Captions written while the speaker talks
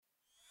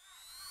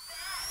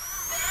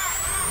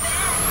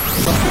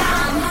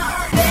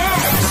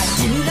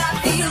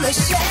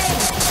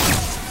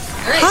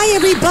Hi,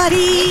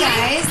 everybody. Hey,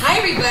 guys. Hi,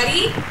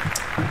 everybody.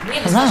 We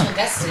have a special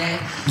guest today.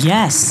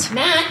 Yes.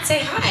 Matt, say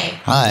hi.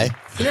 Hi.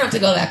 You don't have to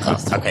go that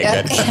close. Okay,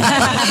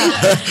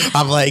 good.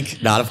 I'm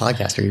like not a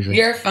podcaster usually.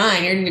 You're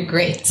fine. You're doing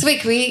great. So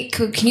wait,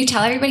 can you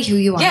tell everybody who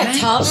you are? Yeah,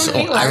 tell them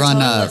who you are. I run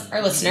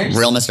our listeners.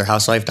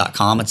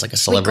 realmrhousewife.com. It's like a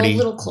celebrity.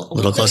 Wait, go a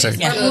little closer.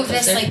 Yeah. Or move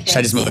this like this. Should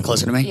I just move it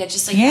closer to me? Yeah,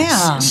 just like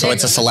Yeah. this. So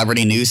it's a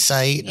celebrity news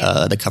site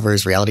that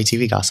covers reality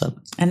TV gossip.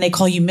 And they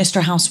call you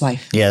Mr.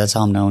 Housewife. Yeah, that's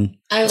how I'm known.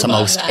 I to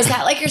love most. that. Is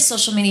that like your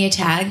social media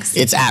tags?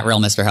 It's at Real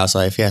Mr.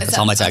 Housewife. Yeah, that's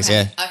all my tags.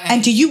 Okay. Yeah, Okay.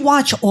 And do you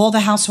watch all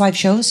the Housewife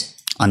shows?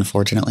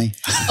 unfortunately.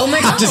 Oh my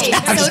God. I'm just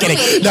So do kidding.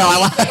 we. No,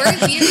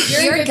 I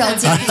You're guilty.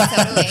 So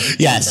do we.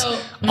 Yes. So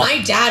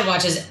my dad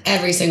watches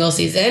every single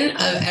season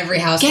of every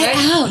Housewife. Get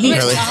out. My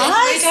Really?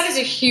 dad is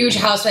a huge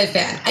Housewife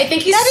fan. I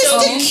think he's That is so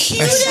the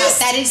cutest.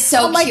 That is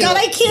so Oh my cute. God,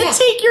 I can't Yeah.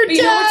 take your But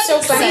you know what's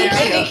so dad. funny? So I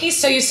cute. think he's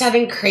so used to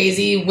having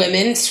crazy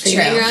women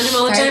screaming True. around him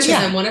all the Very time. true.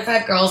 Because I'm one of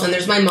 5 girls, and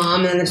there's my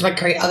mom, and then there's my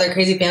other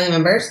crazy family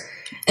members,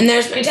 and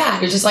there's my dad,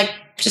 who just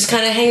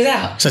kind of hangs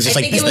out. So it's just I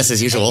like think business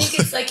as usual. I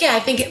think it's like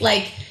I think it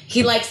like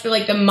he likes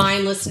the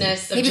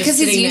mindlessness of Yeah, just because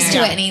he's sitting used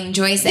there. to it and he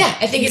enjoys it. Yeah,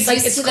 I think he's it's like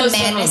used it's to the close to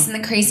madness home.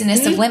 and the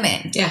craziness of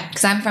women. Yeah.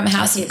 because I'm from a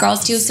house of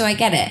girls too, so I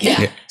get it.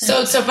 Yeah.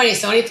 So it's so funny.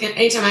 So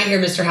anytime I hear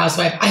Mr.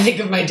 Housewife, I think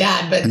of my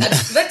dad. But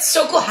that's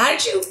so cool. How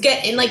did you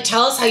get in? Like,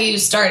 tell us how you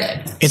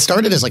started. It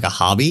started as like a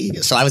hobby.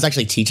 So I was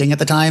actually teaching at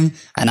the time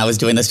and I was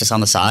doing this just on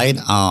the side.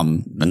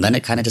 And then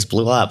it kind of just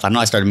blew up. I don't know.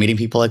 I started meeting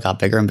people. It got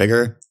bigger and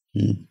bigger.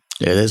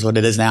 It is what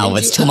it is now. And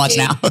It's do too you much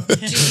now.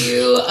 Do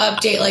you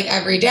update like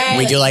every day?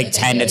 We do like with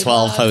 10 to daily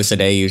 12 vlog? posts a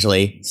day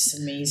usually. It's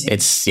amazing.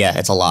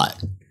 It's a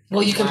lot.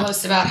 Well, you can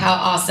post about how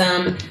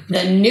awesome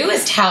the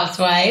newest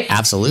Housewife.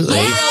 Absolutely.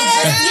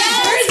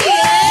 Yes,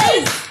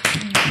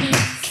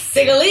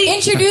 Siggy.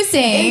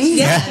 Introducing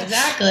Yeah,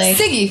 exactly.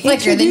 Siggy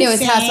Flicker, the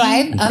newest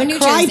housewife of the New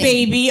Jersey.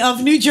 crybaby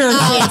of New Jersey.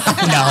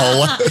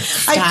 No.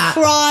 I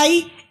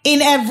cry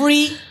in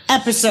every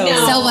episode.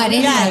 No. So what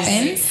Yes.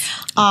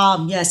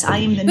 happens? Yes, I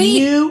am the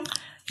new.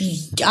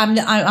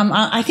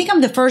 I think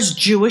I'm the first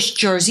Jewish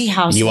Jersey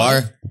housewife You are?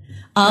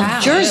 of Wow.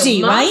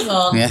 Jersey, right?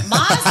 Mazel. Yeah.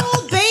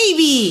 Mazel,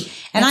 baby.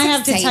 And That's I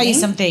have to tell you exciting.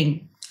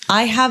 something.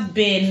 I have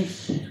been,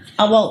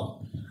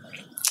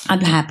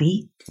 I'm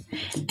happy.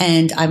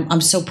 And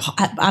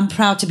I'm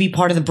proud to be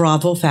part of the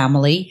Bravo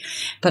family.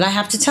 But I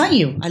have to tell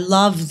you, I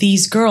love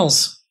these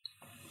girls.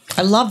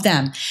 I love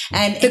them.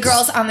 And The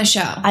girls on the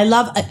show. I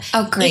love.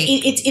 Oh,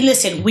 great.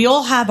 Listen, we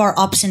all have our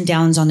ups and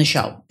downs on the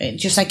show,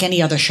 just like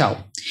any other show,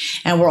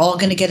 and we're all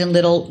going to get in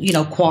little,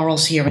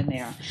 quarrels here and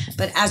there.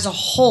 But as a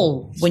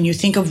whole, when you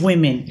think of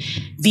women,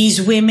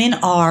 these women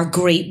are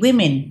great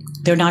women.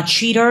 They're not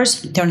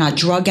cheaters. They're not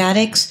drug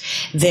addicts.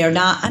 They're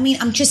not. I mean,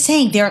 I'm just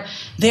saying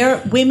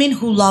they're women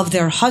who love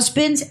their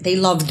husbands. They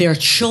love their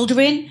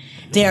children.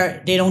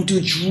 They don't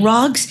do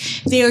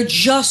drugs. They're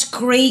just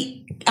great.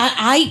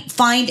 I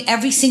find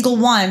every single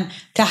one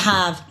to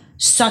have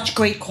such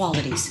great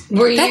qualities.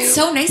 That's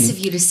so nice of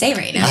you to say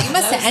right now. You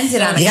must have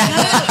ended on a Yeah.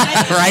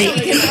 Right?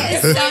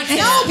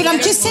 No, but I'm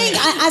just saying,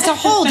 as a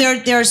whole,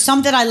 there are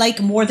some that I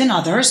like more than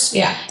others.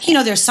 Yeah.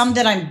 There's some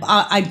that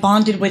I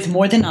bonded with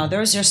more than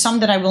others. There's some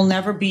that I will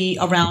never be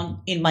around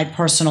in my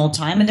personal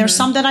time, and there's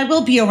some that I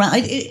will be around.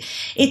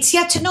 It's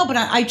yet to know, but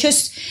I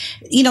just,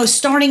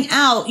 starting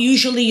out,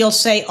 usually you'll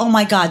say, "Oh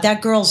my God,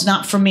 that girl's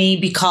not for me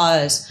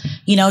because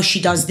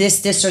she does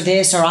this, or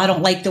this, or I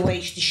don't like the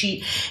way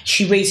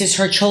she raises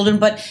her children."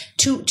 But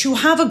to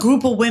have a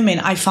group of women,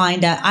 I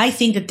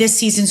think that this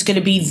season's going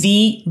to be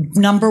the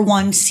number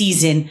one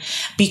season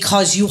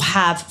because you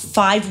have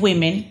 5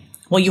 women.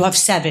 Well, you have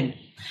 7.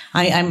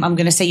 I'm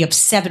going to say you have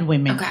 7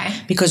 women. Okay.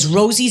 Because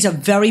Rosie's a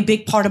very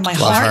big part of my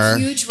Love heart. her.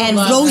 Huge And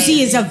love Rosie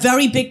Rosie. is a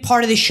very big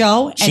part of the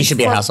show. She And should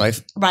be a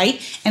housewife.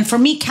 Right? And for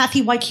me,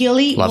 Kathy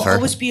Waikili Love will her.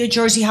 always be a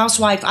Jersey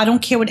housewife. I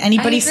don't care what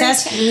anybody I agree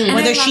says, too. And I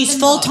whether love she's them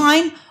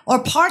full-time or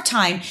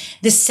part-time.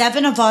 The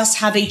 7 of us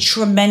have a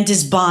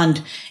tremendous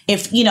bond.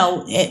 If,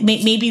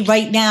 maybe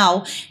right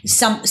now,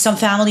 some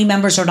family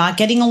members are not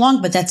getting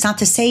along, but that's not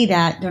to say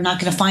that they're not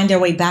going to find their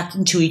way back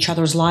into each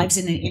other's lives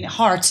and in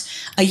hearts.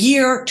 A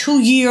year, 2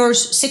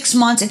 years, 6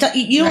 months,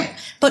 Right.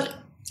 but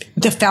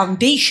the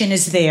foundation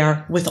is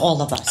there with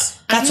all of us.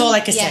 That's all I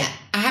can say.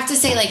 I have to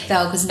say,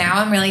 though, because now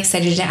I'm really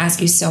excited to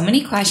ask you so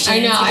many questions. I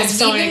know, I have because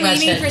so we've many been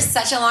waiting questions. for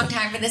such a long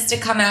time for this to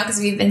come out because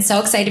we've been so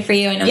excited for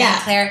you. And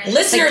Claire,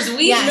 listeners,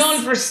 we've yes.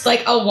 known for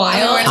a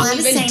while, we're and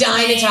we've been saying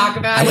dying to it. talk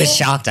about I it. was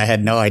shocked. I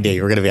had no idea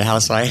you were going to be a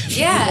housewife.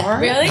 Yeah.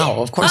 Really?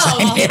 No, of course Oh,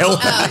 I knew.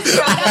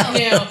 I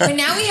knew. But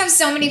now we have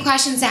so many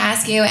questions to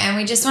ask you, and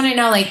we just want to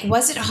know,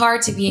 was it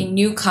hard to be a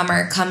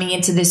newcomer coming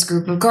into this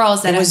group of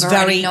girls that have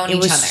already known each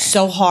other? It was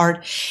so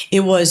hard.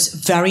 It was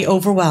very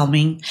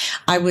overwhelming.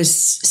 I was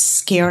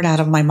scared out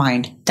of my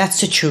mind.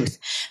 That's the truth.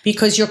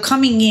 Because you're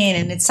coming in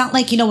and it's not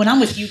like, when I'm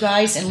with you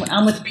guys and when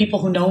I'm with people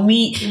who know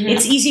me,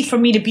 it's easy for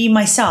me to be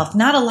myself.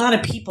 Not a lot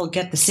of people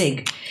get the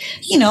SIG.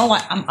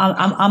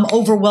 I'm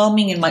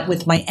overwhelming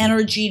with my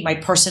energy, my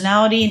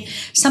personality. And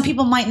some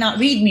people might not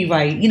read me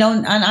right,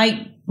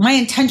 and my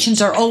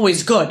intentions are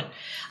always good.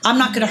 I'm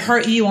not going to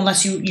hurt you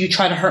unless you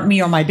try to hurt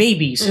me or my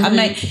babies. I'm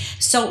like,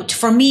 so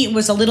for me, it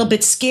was a little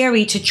bit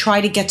scary to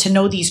try to get to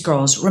know these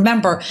girls.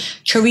 Remember,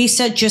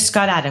 Teresa just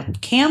got out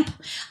of camp.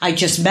 I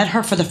just met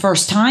her for the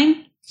first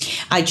time.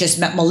 I just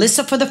met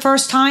Melissa for the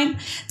first time.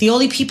 The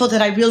only people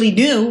that I really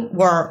knew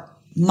were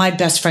my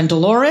best friend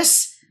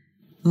Dolores,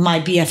 my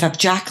BFF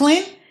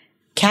Jacqueline,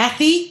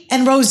 Kathy,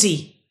 and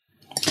Rosie.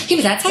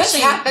 Yeah, but that's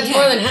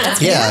more than half.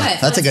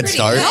 That's a good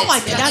start. Oh my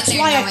God, that's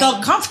why I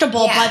felt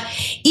comfortable. Yeah.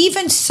 But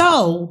even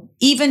so,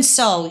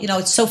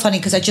 it's so funny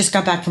because I just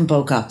got back from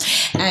Boca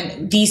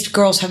and these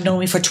girls have known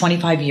me for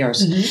 25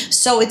 years. Mm-hmm.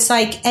 So it's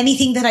like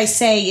anything that I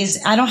say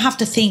is, I don't have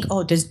to think,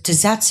 oh,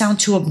 does that sound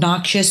too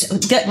obnoxious?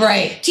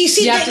 Right. Do you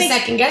see? You have to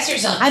second guess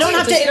yourself. I don't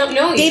have to. They don't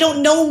know you. They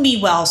don't know me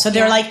well. So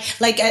they're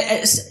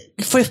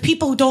for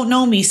people who don't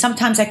know me,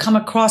 sometimes I come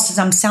across as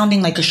I'm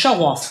sounding like a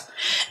show off.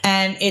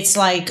 And it's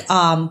like,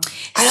 I don't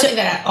think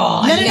that at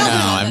all. No,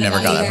 I've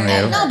never got that from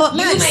you. No, but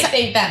you might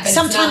think that. But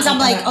sometimes I'm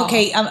like,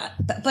 okay,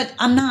 but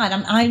I'm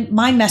not.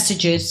 My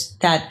message is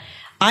that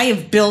I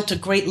have built a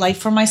great life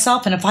for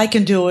myself, and if I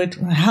can do it,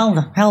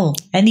 hell,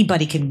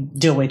 anybody can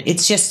do it.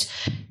 It's just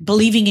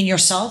believing in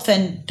yourself,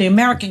 and the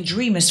American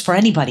dream is for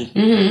anybody.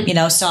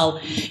 Mm-hmm. So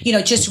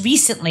just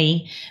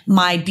recently,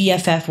 my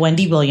BFF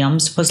Wendy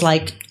Williams was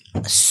like,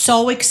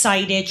 so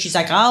excited. She's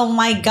like, oh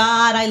my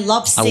God, I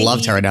love Siggy. I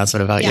loved her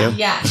announcement about you.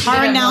 Yeah.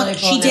 Her announcement.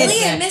 She did.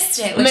 I missed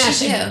it. What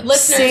she do?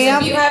 Listeners,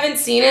 if you haven't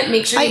seen it,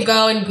 make sure you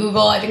go and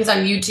Google. I think it's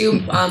on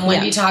YouTube.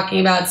 Wendy talking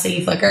about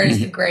Siggy Flicker. It's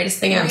the greatest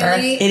thing ever.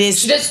 Really? It is.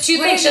 She does two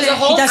things. She does a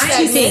whole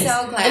segment.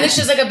 So glad. And then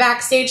she's like a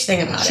backstage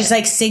thing about it. She's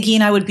like, Siggy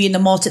and I would be in the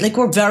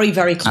we're very,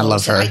 very close. I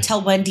love her. I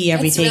tell Wendy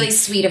everything. It's really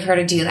sweet of her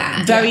to do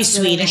that. Very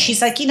sweet. Really nice. And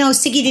she's like,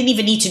 Siggy didn't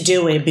even need to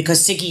do it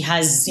because Siggy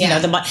has,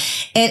 the money.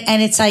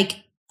 And it's like,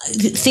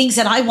 things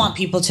that I want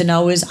people to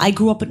know is I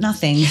grew up with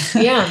nothing.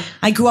 Yeah.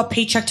 I grew up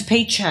paycheck to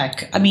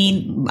paycheck. I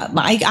mean,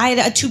 I had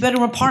a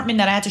 2-bedroom apartment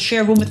that I had to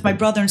share a room with my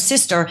brother and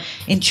sister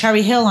in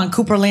Cherry Hill on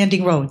Cooper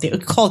Landing Road. They were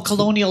called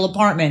colonial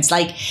apartments.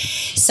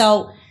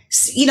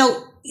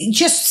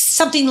 Just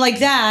something like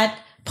that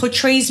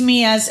portrays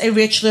me as a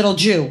rich little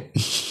Jew.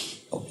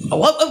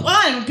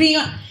 What?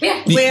 You're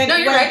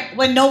right.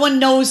 When no one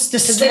knows the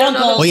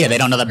struggle. They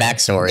don't know the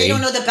backstory. They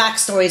don't know the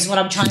backstory is what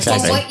I'm trying to say.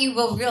 Well, what you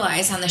will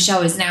realize on the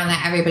show is now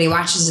that everybody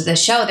watches the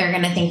show, they're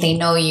going to think they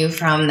know you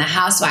from the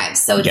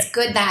Housewives. So it's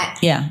good that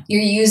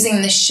you're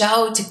using the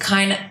show to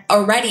kind of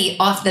already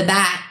off the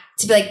bat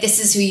to be like, this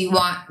is who you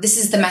want. This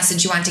is the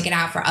message you want to get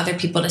out for other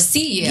people to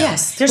see you.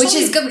 Yes. Which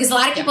is good because a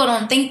lot of people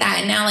don't think that.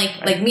 And now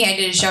like me, I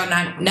did a show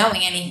not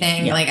knowing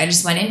anything. Yeah. Like I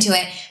just went into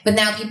it. But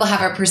now people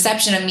have a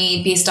perception of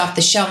me based off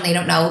the show and they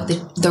don't know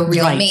the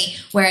real me.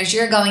 Whereas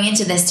you're going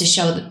into this to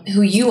show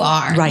who you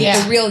are.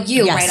 Right. The real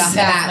you right off the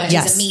bat, which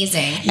is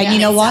amazing. And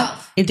you know what?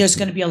 There's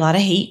going to be a lot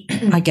of hate.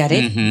 I get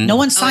it. Mm-hmm. No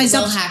one signs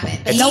up.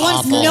 No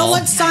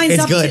one signs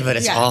up. It's good, but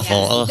it's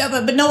awful. No,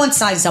 but no one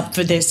signs up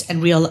for this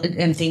and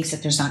thinks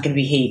that there's not going to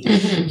be hate.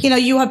 Mm-hmm.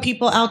 You have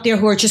people out there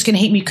who are just going to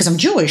hate me because I'm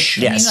Jewish.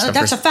 Yes,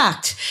 that's a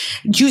fact.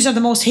 Jews are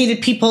the most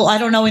hated people I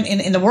don't know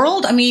in the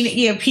world. I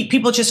mean,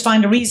 people just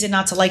find a reason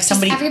not to like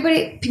somebody.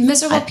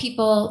 Miserable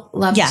people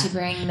love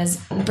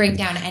to bring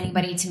down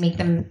anybody to make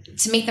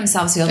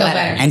themselves feel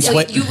better. And so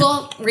you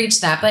will reach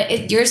that,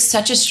 but you're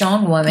such a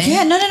strong woman.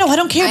 Yeah, no, I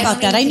don't care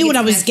about that. I knew what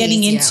I was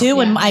getting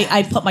into, and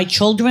I put my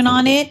children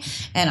on it.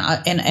 And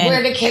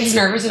were the kids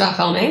nervous about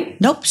filming?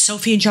 Nope.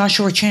 Sophie and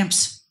Joshua are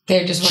champs.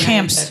 They're just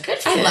champs. Good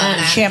for I love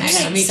that.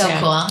 Champs. That's so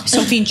cool.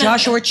 Sophie and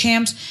Joshua are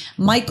champs.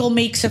 Michael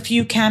makes a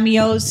few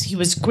cameos. He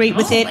was great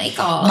with it.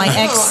 Michael.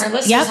 Our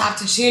listeners have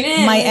to tune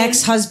in. My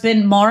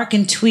ex-husband Mark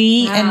and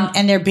Twee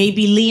and their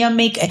baby Liam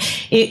make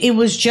it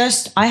was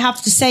just. I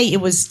have to say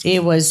it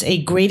was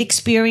a great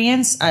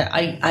experience.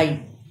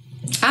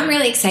 I'm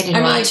really excited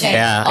to watch it.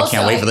 Yeah, I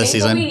can't wait for this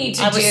season. What we need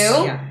to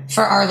do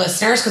for our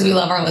listeners, because we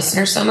love our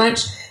listeners so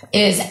much,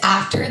 is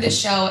after the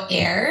show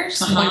airs,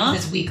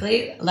 this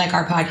weekly, like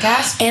our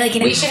podcast,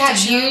 we should have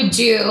you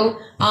do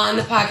on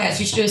the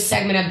podcast. You should do a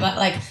segment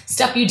of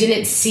stuff you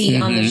didn't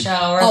see on the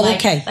show, or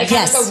like a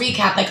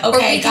recap, guys,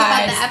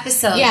 the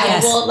episode.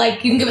 Yeah, well, you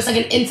can give us an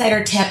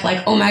insider tip,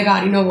 oh my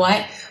God, you know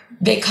what?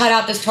 They cut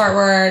out this part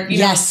where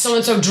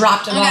so-and-so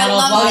dropped a bottle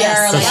of water.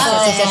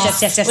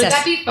 Yes. Would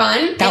that be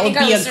fun? That would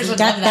be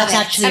that's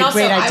actually a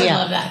great idea. I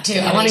love that too.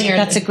 I want to hear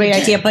that's a great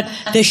idea. But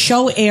the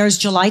show airs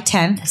July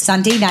 10th,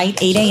 Sunday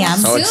night, 8 a.m.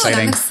 So exciting.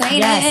 I'm excited.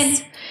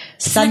 Yes.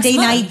 Sunday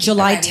night,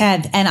 July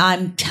 10th. And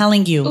I'm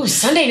telling you. Ooh,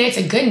 Sunday night's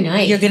a good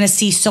night. You're going to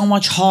see so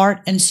much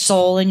heart and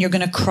soul, and you're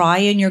going to cry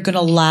and you're going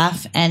to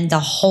laugh. And the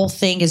whole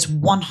thing is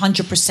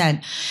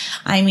 100%.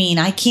 I mean,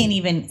 I can't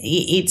even,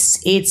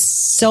 it's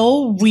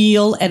so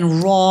real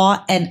and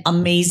raw and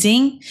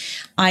amazing.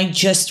 I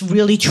just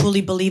really, truly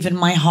believe in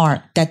my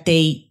heart that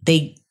they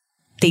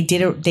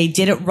did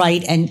it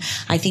right, and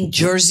I think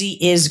Jersey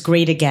is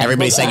great again.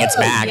 Everybody's saying it's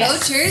back. Go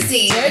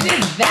Jersey.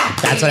 Jersey's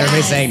back. That's what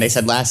everybody's saying. They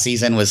said last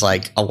season was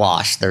like a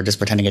wash. They're just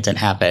pretending it didn't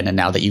happen, and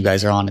now that you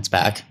guys are on, it's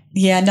back.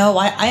 Yeah, no,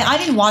 I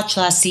didn't watch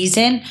last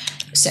season.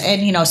 So,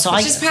 and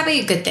which is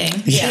probably a good thing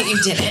that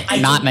you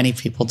didn't. Not many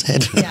people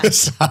did. Yeah.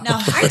 So. No,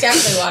 I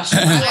definitely watched it.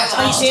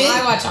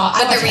 I watch all.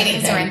 But the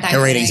ratings weren't that. The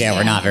ratings,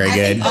 were not very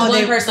good. The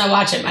one person I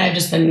watch it might have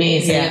just been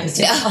me. So I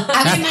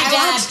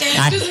watched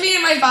it. Just me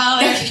and my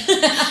father.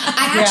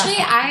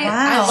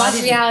 I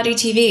love reality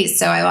TV,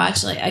 so I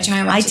watch. I try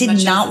and watch. I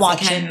did not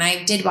watch it, and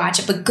I did watch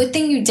it, but good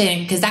thing you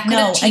didn't, because that could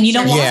have changed and you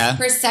know your what?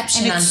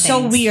 perception and on it's things.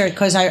 so weird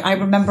because I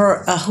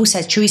remember who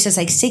said Teresa's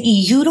like, Siggy,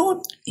 you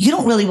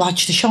don't really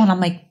watch the show, and I'm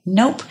like,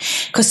 nope,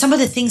 because some of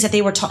the things that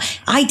they were talking,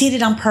 I did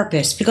it on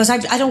purpose because I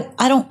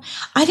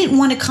didn't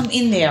want to come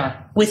in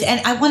there with, and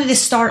I wanted to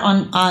start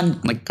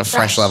on like a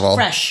fresh level,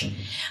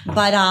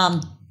 but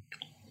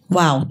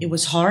wow, it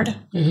was hard,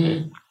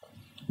 and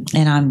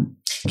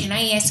Can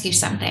I ask you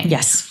something?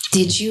 Yes.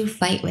 Did you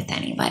fight with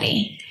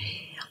anybody?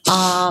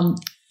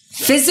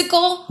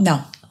 Physical?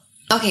 No.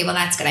 Okay, well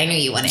that's good. I knew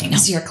you wouldn't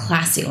because you're a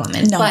classy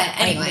woman. No, but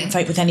anyway, I didn't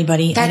fight with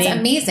anybody. That's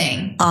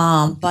amazing.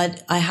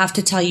 But I have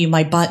to tell you,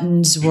 my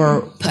buttons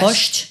were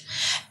pushed.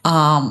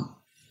 I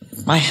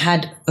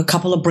had a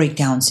couple of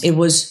breakdowns. It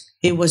was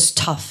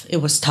tough. It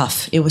was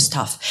tough.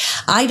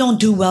 I don't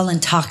do well in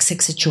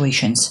toxic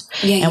situations.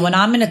 And when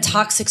I'm in a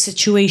toxic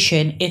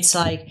situation, it's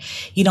like,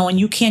 and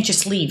you can't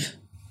just leave.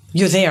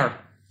 You're there.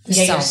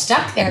 Yeah, you're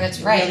stuck there. That's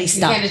right. Really you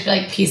stuck. can't just be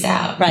like, peace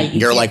out. Right.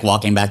 You're like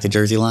walking back to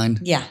Jersey Line.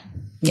 Yeah.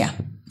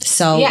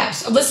 So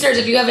listeners,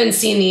 if you haven't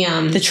seen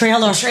the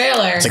trailer,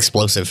 it's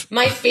explosive.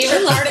 My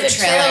favorite part of the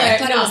trailer, I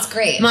thought it was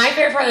great. My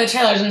favorite part of the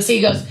trailer is when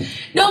Siggy goes,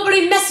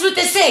 "Nobody messes with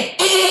this thing."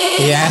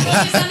 Yeah.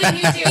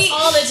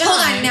 all the time. Hold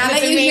on, now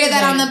that you hear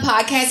that on the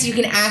podcast, you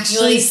can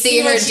actually see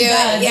her do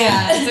it.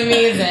 Yeah, it's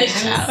amazing.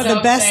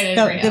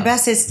 The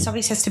best is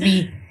somebody says to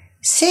me,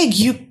 Sig,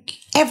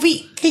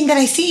 everything that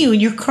I see you and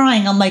you're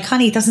crying, I'm like,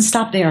 honey, it doesn't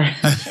stop there.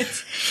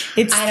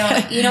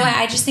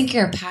 I just think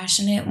you're a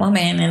passionate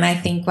woman, and I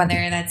think whether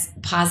that's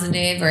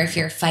positive or if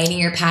you're fighting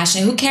your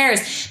passion, who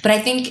cares? But I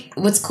think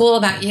what's cool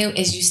about you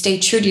is you stay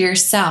true to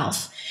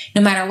yourself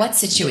no matter what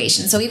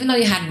situation. So even though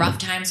you had rough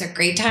times or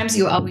great times,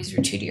 you always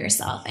were true to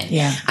yourself. And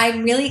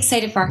I'm really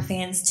excited for our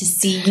fans to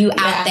see you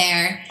out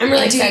there. I'm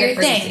really excited do your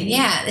for thing.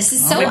 Yeah, this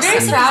is so I'm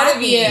very proud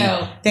of you.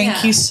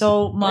 Thank you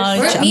so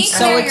much. I'm so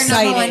Claire,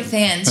 excited. Your number one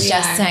fans,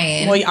 just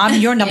saying. Well,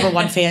 I'm your number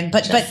one fan,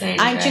 but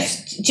I'm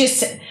just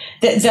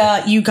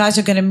you guys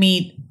are going to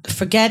meet.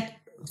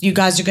 You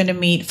guys are going to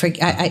meet.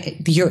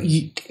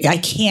 I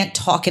can't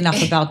talk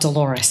enough about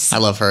Dolores. I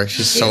love her.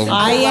 She's so.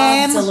 I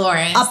am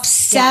Dolores.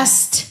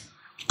 Obsessed.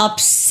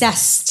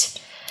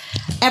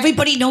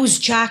 Everybody knows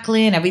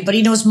Jacqueline.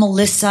 Everybody knows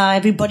Melissa.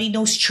 Everybody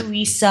knows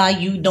Teresa.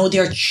 You know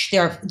their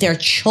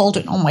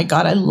children. Oh my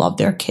God, I love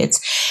their kids.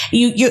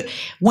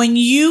 When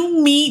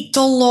you meet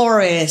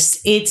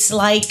Dolores, it's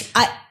like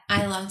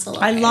I love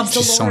Dolores. I love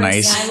Dolores. She's so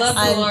nice. I love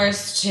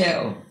Dolores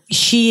too.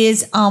 She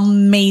is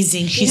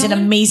amazing. She's an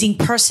amazing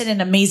person,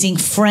 an amazing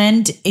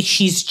friend.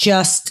 She's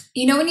just...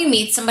 when you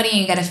meet somebody and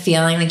you get a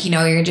feeling like,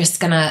 you're just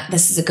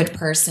this is a good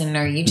person,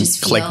 or you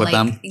just click with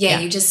them.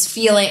 Yeah, you just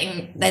feel it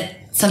and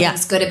that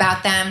something's good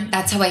about them.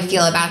 That's how I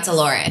feel about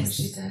Dolores.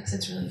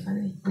 It's really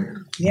funny.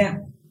 Yeah.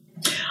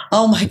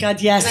 Oh my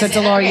God, yes. So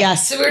Dolores,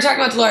 yes. So we were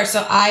talking about Dolores.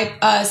 So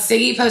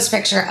Siggy posted a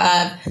picture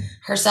of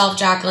herself,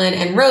 Jacqueline,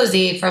 and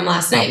Rosie from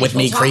last night. With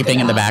me creeping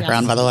in the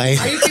background, by the way.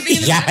 Are you creeping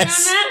in the background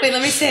on that? Wait,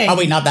 let me see. Oh,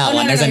 wait, not that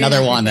one. There's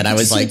another one that I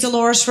was like...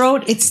 Dolores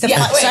Road? It's the...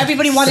 So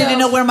everybody wanted to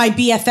know where my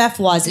BFF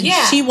was. And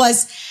she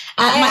was...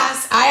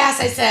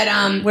 I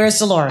said, where's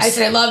Dolores? I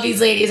said, I love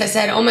these ladies. I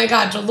said, oh my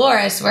God,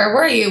 Dolores, where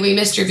were you? We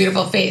missed your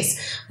beautiful face.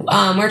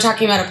 We're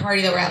talking about a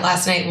party that we're at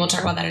last night, and we'll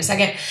talk about that in a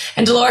second.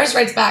 And Dolores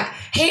writes back,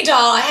 hey,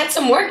 doll, I had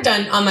some work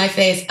done on my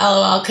face.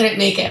 LOL, couldn't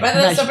make it. But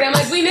that's so funny. I'm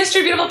like, we missed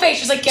your beautiful face.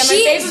 She's like, yeah, my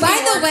face was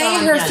by the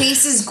way, her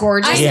face is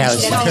gorgeous. She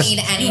doesn't need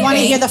anything. You want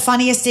to hear the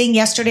funniest thing?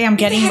 Yesterday, I'm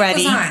getting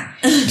ready.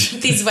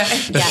 These women.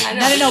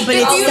 Yeah, no, but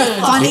it's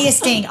the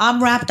funniest thing.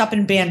 I'm wrapped up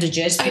in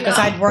bandages because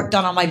I'd work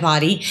done on my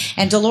body.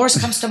 And Dolores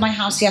comes to my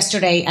house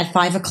yesterday at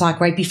 5:00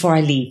 right before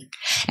I leave.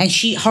 And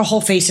her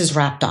whole face is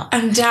wrapped up.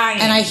 I'm dying.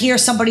 And I hear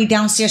somebody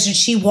downstairs and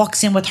she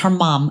walks in with her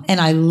mom. And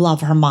I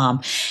love her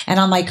mom. And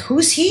I'm like,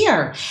 who's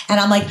here? And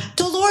I'm like,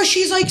 Dolores.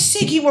 She's like,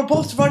 Siggy. We're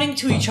both running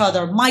to each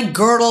other. My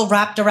girdle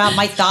wrapped around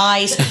my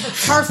thighs,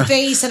 her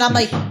face. And I'm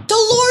like,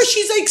 Dolores.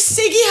 She's like,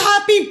 Siggy,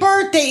 happy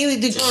birthday. It was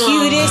the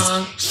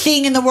cutest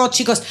thing in the world.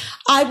 She goes,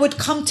 I would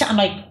come to, I'm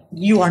like,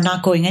 you are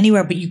not going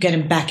anywhere, but you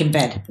get back in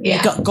bed.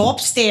 Yeah. Go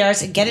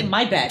upstairs and get in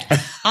my bed.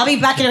 I'll be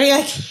back in her.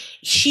 Like,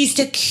 she's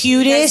the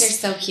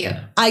cutest. They're so cute.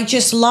 I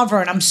just love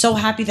her, and I'm so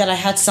happy that I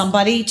had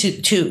somebody to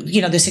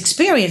this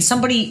experience.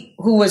 Somebody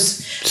who was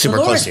super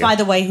Dolores, close to you. by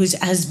the way,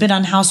 has been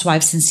on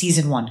Housewives since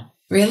season 1.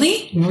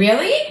 Really?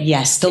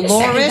 Yes,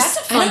 Dolores. That's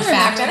a fun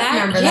fact. I don't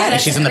remember that. Yeah,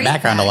 she's in the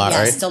background a lot,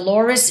 right?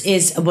 Dolores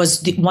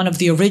was one of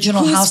the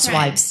original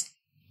Housewives.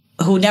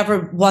 Who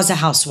never was a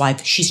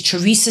housewife. She's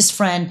Teresa's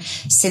friend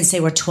since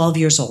they were 12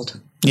 years old.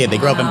 Yeah, they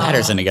grew up in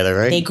Patterson together,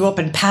 right? They grew up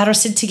in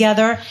Patterson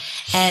together,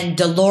 and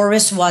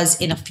Dolores was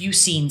in a few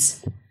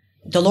scenes.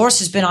 Dolores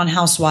has been on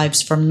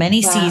Housewives for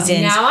many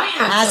seasons. Now I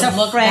have to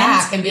look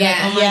back and be like,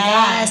 oh my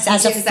God.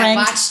 As a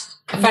friend.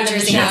 A friend of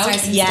the show?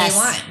 Since day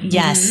one.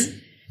 Yes. Mm-hmm.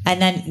 And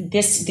then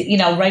this,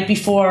 right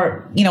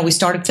before, we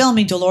started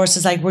filming, Dolores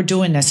is like, we're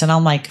doing this. And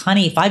I'm like,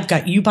 honey, if I've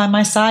got you by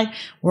my side,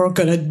 we're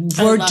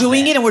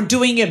doing it and we're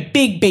doing it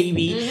big,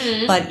 baby.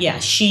 Mm-hmm. But yeah,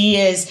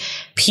 she's,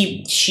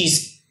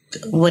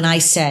 when I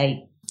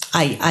say,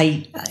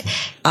 a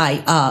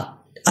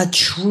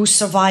true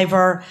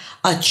survivor,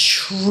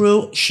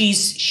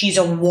 she's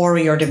a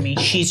warrior to me.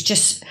 She's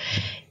just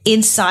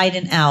inside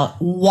and out.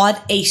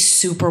 What a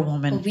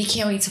superwoman. Well, we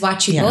can't wait to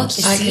watch you both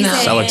this season.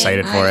 So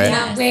excited for it. I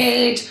can't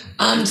wait.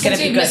 Since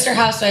we have Mr.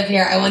 Housewife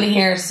here, I want to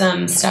hear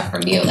some stuff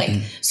from you.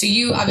 So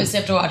you obviously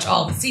have to watch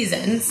all the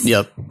seasons.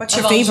 Yep. What's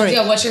your favorite?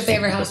 What's your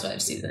favorite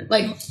Housewives season?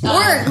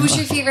 Or who's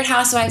your favorite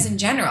Housewives in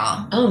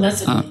general? Oh,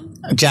 that's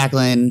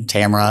Jacqueline,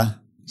 Tamara.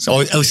 So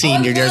OC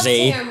in New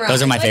Jersey. Tamara.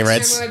 Those are my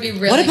favorites.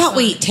 What about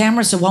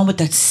Tamara's the one with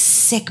the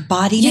sick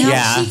body now?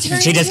 Yeah.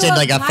 She just did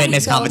a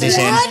fitness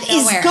competition. What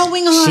is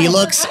going on? She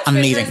looks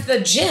amazing. That's the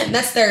gym.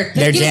 That's their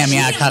gym,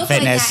 Cut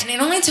Fitness. And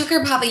it only took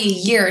her probably a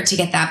year to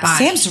get that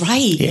body. Sam's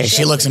right. Yeah,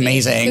 she looks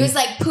amazing. It was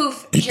like,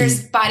 poof,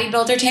 here's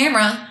bodybuilder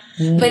Tamara.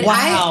 But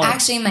I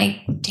actually am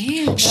like,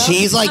 damn.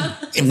 She's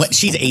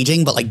she's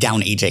aging, but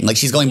down aging.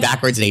 She's going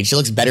backwards in age. She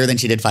looks better than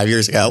she did 5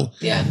 years ago.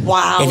 Yeah.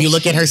 Wow. If you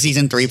look at her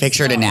season 3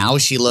 picture to now,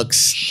 she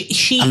looks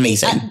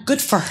amazing.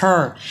 Good for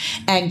her.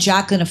 And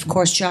Jacqueline, of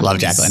course. Love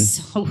Jacqueline.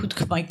 Oh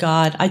my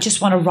God. I just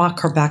want to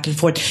rock her back and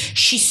forth.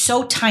 She's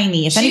so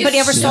tiny. If anybody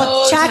ever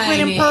saw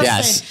Jacqueline in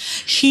person,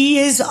 she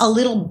is a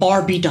little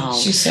Barbie doll.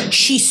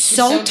 She's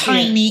so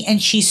tiny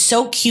and she's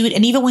so cute.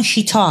 And even when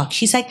she talks,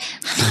 she's like,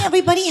 hi,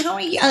 everybody. How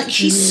are you?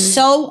 She's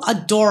so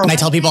adorable. And I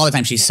tell people all the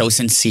time, she's so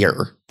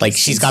sincere.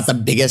 She's got the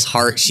biggest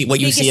heart. What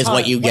you see is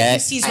what you get. What you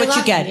see is what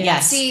you get.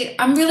 Yes. See,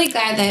 I'm really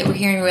glad that we're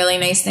hearing really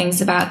nice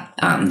things about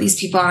these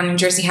people on New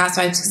Jersey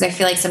Housewives, because I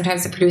feel like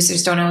sometimes the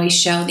producers don't always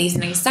show these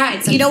nice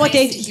sides. So you know what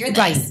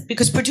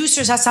because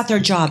producers, that's not their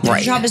job. Their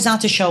job is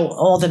not to show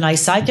all the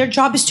nice side. Their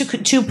job is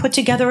to put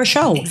together a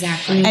show.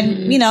 Exactly.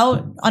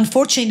 And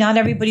unfortunately, not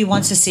everybody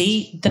wants to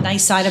see the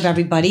nice side of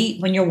everybody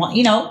when you're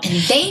And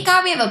thank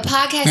God we have a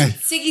podcast with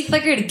Siggy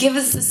Flicker to give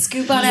us the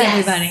scoop on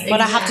everybody. But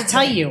I have to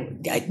tell you,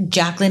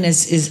 Jacqueline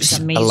is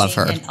amazing. I love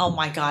her. And oh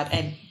my God.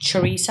 And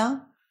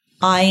Teresa,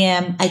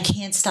 I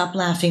can't stop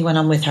laughing when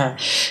I'm with her.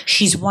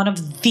 She's one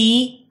of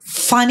the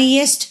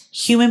funniest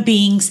human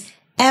beings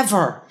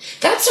ever.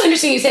 That's so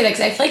interesting you say that,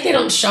 because I feel like they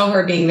don't show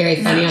her being very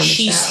funny on the show.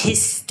 She's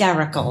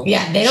hysterical.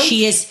 Yeah, they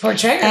don't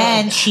portray her.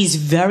 And she's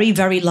very,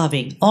 very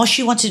loving. All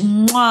she wants is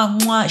mwah,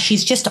 mwah.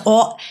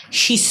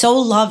 She's so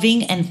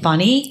loving and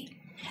funny.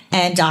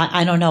 And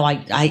I don't know,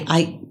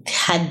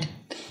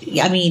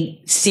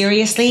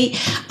 seriously,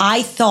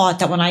 I thought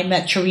that when I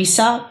met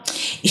Teresa,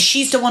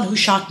 she's the one who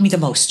shocked me the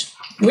most.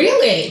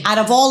 Really? Out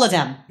of all of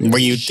them. Were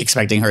you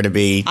expecting her to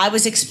be? I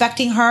was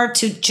expecting her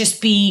to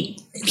just be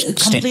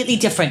completely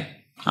different.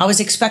 I was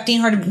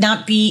expecting her to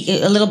not be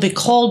a little bit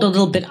cold, a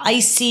little bit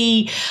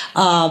icy,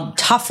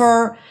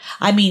 tougher.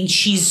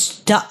 She's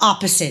the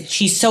opposite.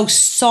 She's so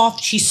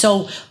soft. She's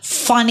so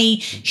funny.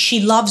 She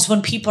loves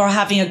when people are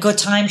having a good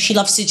time. She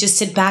loves to just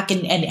sit back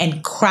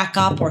and crack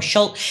up, or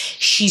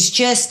she's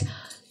just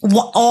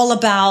all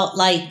about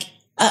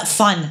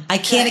fun. I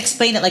can't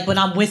explain it. When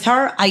I'm with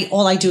her,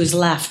 all I do is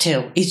laugh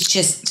too. It's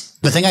just.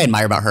 The thing I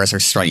admire about her is her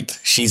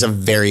strength. She's a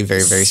very,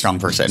 very, very strong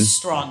person.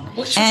 Strong.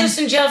 Well, she's just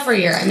in jail for a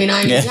year. You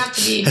have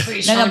to be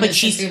pretty strong to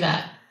do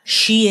that.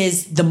 She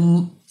is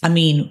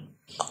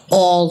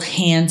all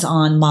hands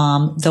on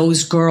mom.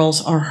 Those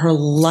girls are her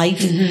life.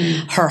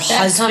 Mm-hmm. Her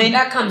husband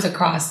that comes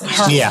across.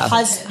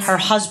 Her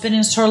husband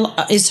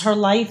is her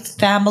life,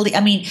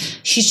 family.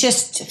 She's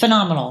just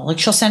phenomenal.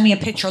 She'll send me a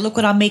picture. Look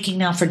what I'm making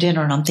now for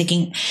dinner, and I'm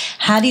thinking,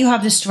 how do you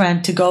have the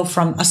strength to go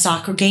from a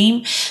soccer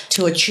game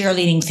to a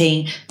cheerleading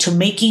thing to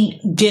making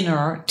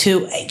dinner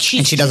to? And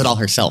she does it all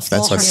herself.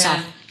 That's what's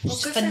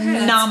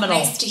phenomenal.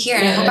 Nice to hear.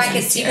 And I hope I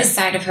could see this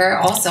side of her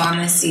also on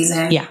this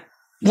season. Yeah.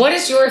 What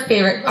is your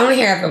favorite? I want to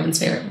hear everyone's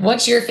favorite.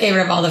 What's your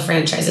favorite of all the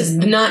franchises?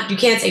 You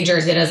can't say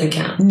Jersey. It doesn't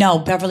count. No,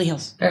 Beverly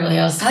Hills. Beverly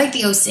Hills. I like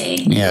the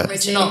OC. Yeah.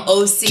 Original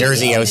OC.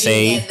 Jersey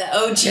OC. The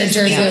OG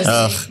Jersey OC.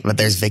 Ugh, but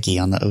there's Vicky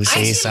on the OC.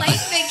 I like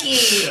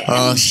Vicky.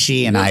 Oh,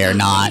 she and I are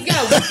not.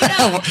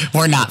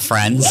 We're not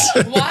friends.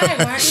 Why? Why aren't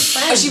you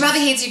friends? Oh, she probably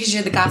hates you because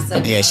you're the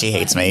gossip. Yeah, she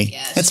hates me.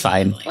 Yes. It's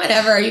fine.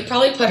 Whatever. You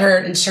probably put her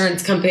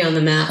insurance company on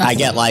the map. I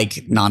get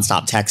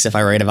nonstop texts if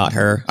I write about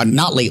her.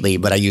 Not lately,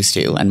 but I used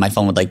to. And my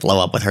phone would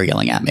blow up with her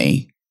yelling at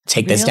me.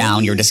 Take this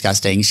down. You're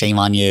disgusting. Shame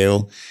on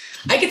you.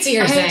 I could see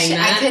her saying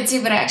that. I could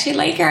too, but I actually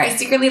like her. I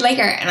secretly like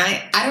her. And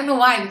I don't know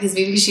why, because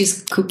maybe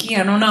she's kooky.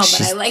 I don't know,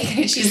 but I like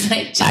her. She's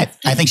I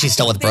think she's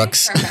still with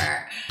Brooks.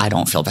 I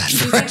don't feel bad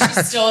for her.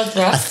 She's still with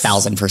Brooks?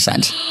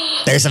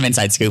 1,000%. There's some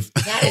inside scoop.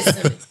 That is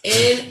some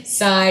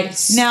inside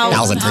scoop. Now,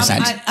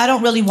 1,000%. I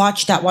don't really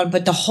watch that one,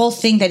 but the whole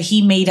thing that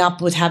he made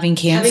up with having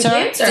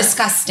cancer.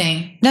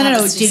 Disgusting.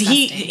 No. Did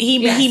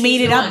he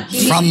made it up?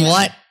 From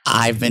what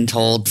I've been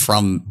told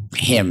from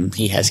him,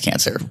 he has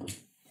cancer.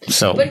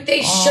 So, but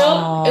they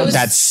show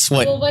that's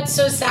what. Well, what's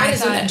so sad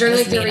is that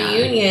during the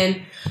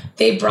reunion,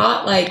 they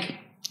brought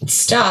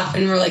stuff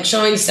and we're like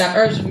showing stuff,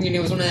 or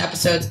it was one of the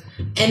episodes,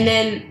 and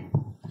then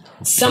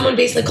someone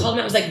basically called him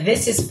out and was like,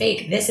 this is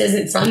fake. This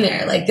isn't from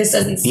there. Like, this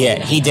doesn't say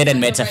Yeah, he did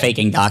admit to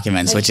faking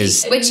documents, like, which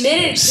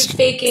admitted to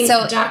faking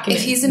documents.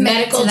 If he's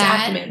admitted to that,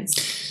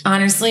 documents.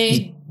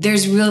 Honestly,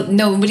 there's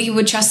nobody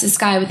would trust this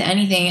guy with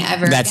anything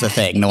ever. That's the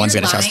thing. No one's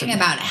going to trust him.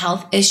 About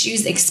health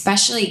issues,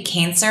 especially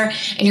cancer,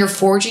 and you're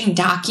forging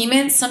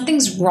documents,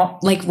 something's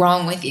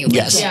wrong with you.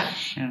 Yes.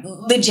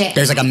 Legit.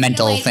 There's like a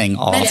mental thing.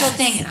 Mental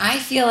thing. And I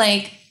feel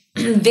like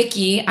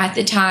Vicky at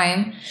the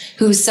time,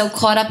 who was so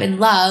caught up in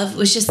love,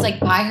 was just like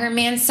by her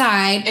man's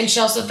side, and she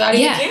also thought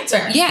he had cancer.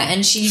 Yeah,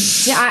 and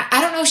I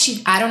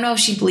don't know if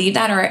she believed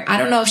that, or I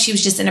don't know if she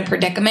was just in a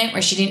predicament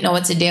where she didn't know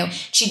what to do.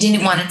 She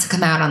didn't want it to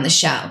come out on the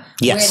show.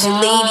 Yes, where the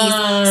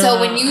ladies. So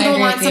when you don't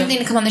want something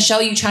to come on the show,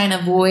 you try and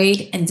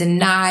avoid and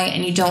deny,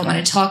 and you don't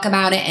want to talk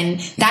about it,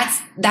 and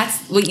that's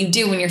what you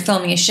do when you're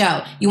filming a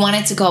show. You want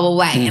it to go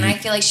away, and I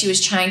feel like she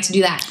was trying to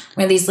do that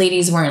where these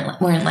ladies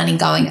weren't letting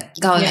go of it,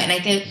 and I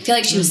feel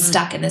like she was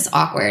stuck in this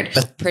awkward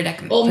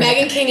predicament. Well,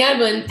 Megan King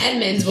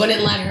Edmonds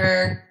wouldn't let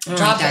her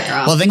drop that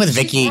girl. Well, the thing with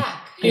Vicky,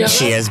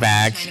 she is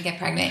back. Trying to get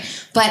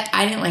pregnant, but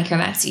I didn't like her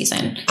that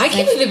season. I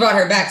can't believe they brought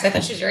her back because I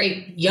thought she was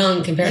very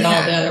young compared to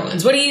all the other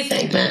ones. What do you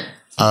think, Matt?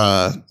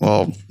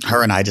 Well,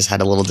 her and I just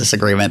had a little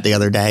disagreement the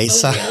other day.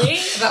 Really?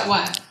 About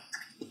what?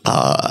 Can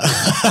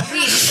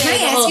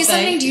I ask you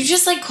something? Do you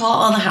just like call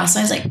all the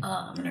housewives like,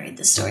 oh, I'm gonna read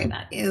this story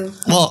about you?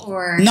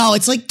 Well, no,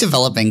 it's like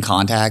developing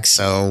contacts.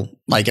 So,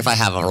 like, if I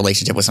have a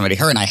relationship with somebody,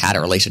 her and I had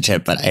a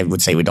relationship, but I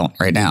would say we don't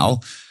right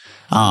now.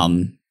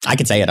 I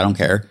could say it. I don't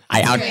care.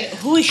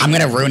 Who is she? I'm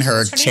going to ruin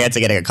her chance of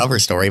getting a cover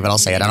story, but I'll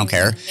say it. I don't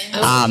care.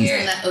 We're going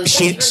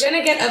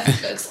to get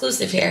an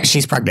exclusive here.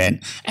 She's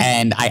pregnant,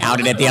 and I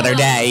outed it the other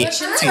day.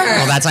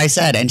 Well, that's what I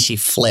said, and she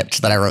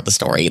flipped that I wrote the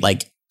story.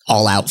 Like,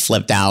 all out,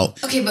 flipped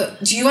out. Okay,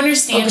 but do you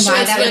understand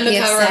why that would be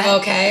the cover of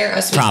OK or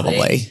us?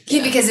 Probably.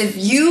 Yeah, because if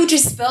you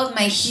just spilled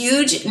my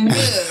huge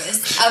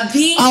news of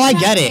being I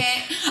get it.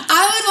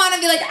 I would want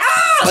to be like,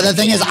 ah! But the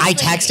thing is, I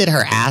texted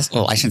her,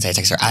 well, I shouldn't say I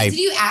texted her. Did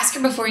you ask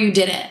her before you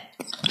did it?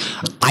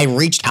 I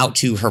reached out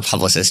to her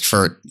publicist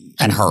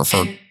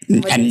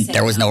and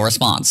there was no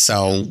response.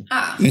 So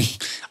I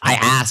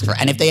asked her,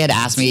 and if they had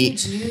asked me,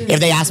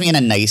 in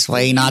a nice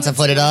way not to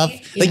put it up,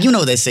 like, you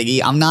know this,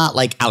 Siggy, I'm not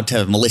like out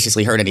to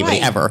maliciously hurt anybody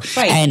ever.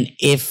 Right. And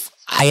if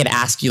I had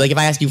asked you, like if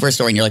I asked you for a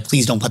story and you're like,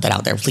 please don't put that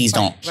out there, please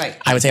don't. Right.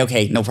 I would say,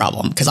 okay, no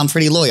problem, because I'm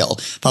pretty loyal.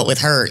 But with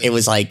her, it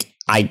was like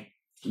I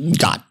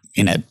got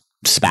in a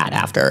spat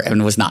after, and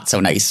it was not so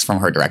nice from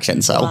her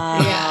direction. So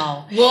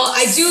wow. Well,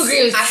 I do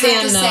agree with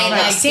Sam though.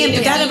 Like, Sam,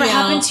 did that ever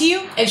happen to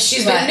you? If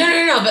she's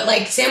been no, but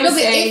like Sam was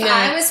saying if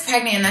I was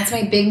pregnant and that's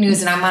my big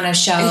news, and I'm on a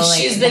show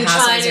like she's been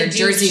trying to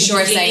Jersey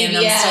Shore saying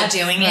I'm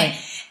still doing it.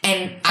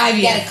 And I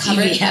get it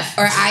covered,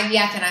 or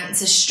IVF, and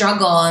it's a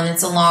struggle, and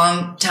it's a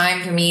long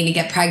time for me to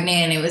get pregnant,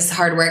 and it was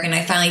hard work, and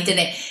I finally did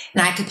it,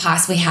 and I could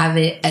possibly have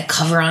it a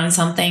cover on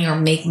something or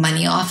make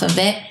money off of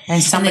it,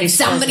 and somebody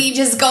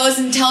just goes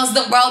and tells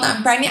the world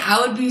I'm pregnant.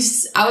 I would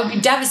be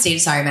devastated.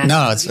 Sorry, Matt.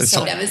 No, it's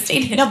so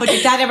devastated. No, but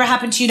did that ever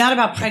happen to you? Not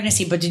about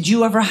pregnancy, but did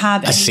you ever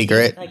have a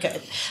secret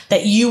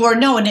that you were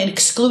an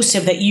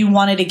exclusive that you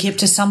wanted to give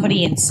to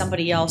somebody and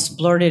somebody else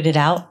blurted it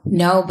out?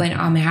 No, but it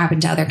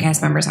happened to other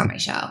cast members on my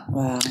show.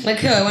 Wow. Like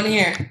who? I want to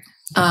hear.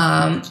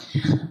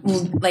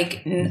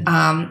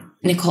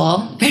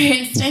 Nicole, for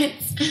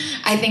instance.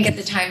 I think at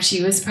the time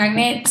she was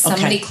pregnant,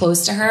 somebody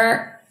close to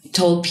her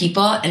told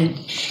people, and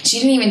she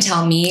didn't even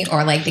tell me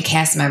or like the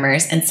cast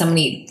members, and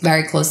somebody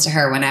very close to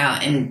her went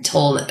out and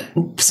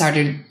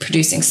started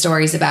producing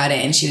stories about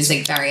it, and she was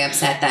like very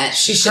upset that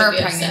her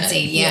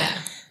pregnancy,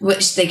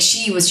 which like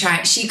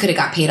she could have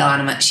got paid a lot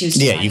of money.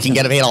 You can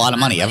get paid a lot of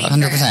money,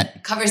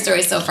 100%. Cover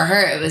story. So for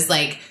her, it was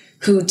like,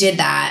 who did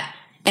that?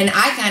 And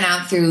I found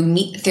out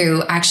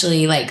through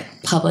actually like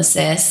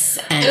publicists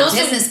and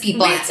business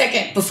people. Wait a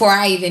second. Before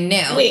I even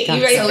knew. Wait,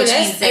 you ready for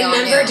this? I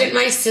remember, did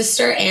my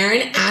sister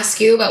Erin ask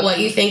you about what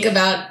you think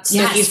about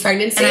Snooki's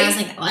pregnancy? And I was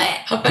like, what?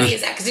 How funny is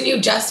that? Because didn't you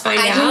just find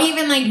out? I didn't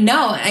even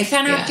know. I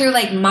found out through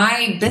like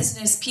my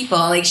business people.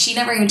 Like she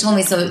never even told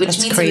me. So which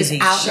means crazy.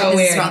 It was out in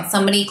the world.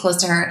 Somebody close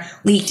to her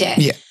leaked it.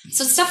 Yeah.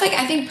 So stuff like,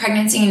 I think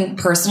pregnancy and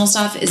personal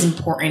stuff is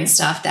important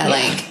stuff that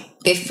like,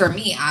 if for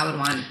me, I would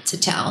want to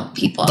tell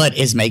people. But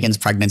is Megan's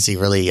pregnancy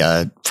really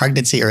a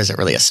pregnancy, or is it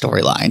really a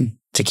storyline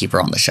to keep her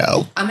on the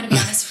show? I'm going to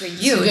be honest, for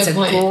you, it's a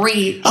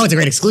great. Oh, it's a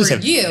great exclusive.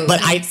 For you, but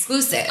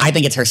exclusive. I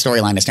think it's her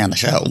storyline to stay on the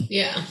show.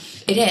 Yeah,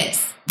 it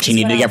is. She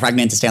needed to get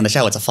pregnant to stay on the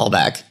show. It's a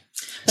fallback.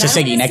 So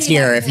Siggy, next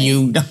year, if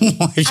you don't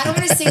want to... I don't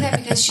want to say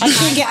that because I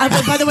can't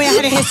get... by the way, I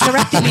had a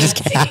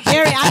hysterectomy.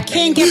 Harry, I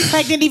can't get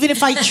pregnant even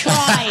if I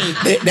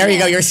tried. There you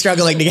go. You're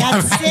struggling to get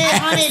pregnant. That's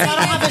it, honey. If I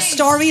don't have a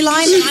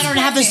storyline, I don't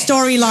have a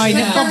storyline.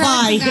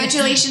 Bye-bye.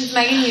 Congratulations,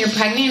 Megan. You're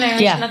pregnant. I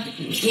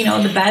wish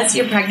the best.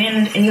 You're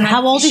pregnant. And you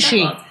How old is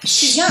she?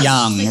 She's young.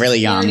 Young, really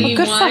young. Well,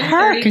 good for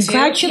her. 32?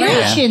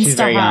 Congratulations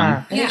to her.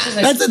 Yeah.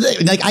 That's the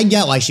thing. Like, I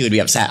get why she would be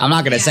upset. I'm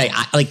not going to say...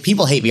 like,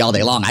 people hate me all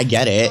day long. I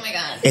get it. Oh, my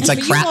God. It's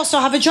but you also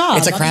have a job.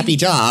 It's a crappy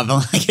job.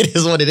 Like, it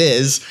is what it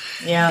is.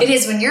 Yeah. It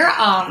is when you're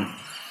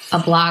a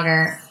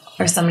blogger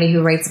or somebody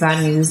who writes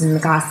about news and the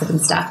gossip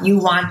and stuff, you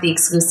want the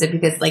exclusive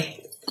because, like,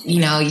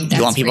 you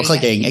want people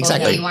clicking.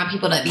 Exactly. You want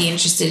people to be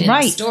interested in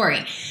the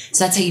story.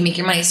 So that's how you make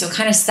your money. So it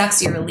kind of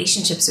sucks your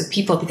relationships with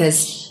people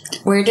because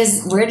where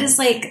does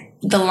like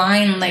the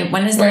line, like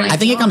when is the line? I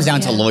think it comes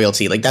down to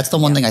loyalty. Like that's the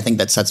one thing I think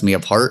that sets me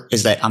apart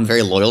is that I'm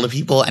very loyal to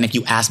people. And if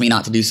you ask me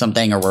not to do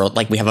something or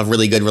we have a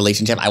really good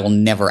relationship, I will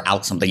never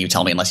out something you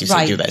tell me unless you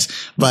say do this.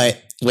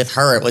 But with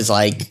her, it was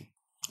like,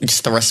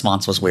 just the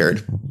response was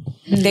weird.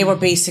 They were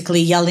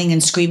basically yelling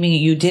and screaming at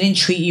you, didn't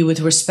treat you with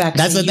respect.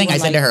 That's the thing I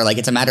said to her. Like,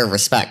 it's a matter of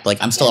respect.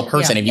 Like, I'm still a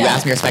person. If you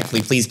ask me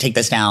respectfully, please take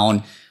this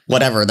down,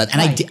 whatever. And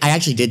I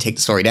actually did take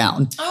the story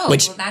down,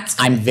 which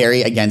I'm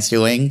very against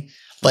doing.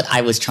 But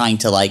I was trying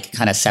to like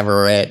kind of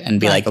sever it and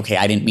be like, okay,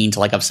 I didn't mean to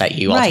like upset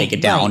you. I'll take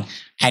it down.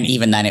 And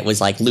even then it was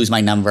like, lose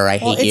my number. I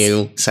hate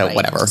you. So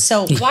whatever.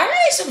 So why are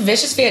they so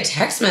vicious via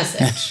text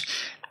message?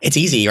 It's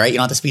easy, right? You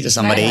don't have to speak to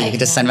somebody. You can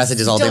just send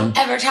messages all day. Don't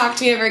ever talk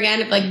to me ever again.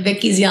 If like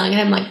Vicky's yelling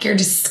at him, like you're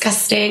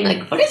disgusting.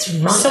 Like what is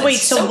wrong?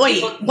 So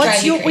wait.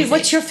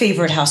 What's your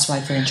favorite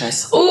Housewife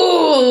franchise?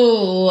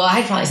 Ooh,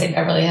 I'd probably say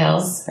Beverly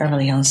Hills.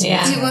 Beverly Hills.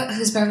 Yeah.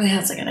 Who's Beverly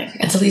Hills again? I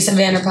forget. It's Lisa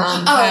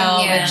Vanderpump.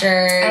 Oh, yeah.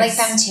 Richards. I like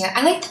them too.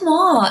 I like them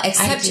all.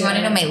 Except, you want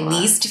to know my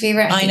least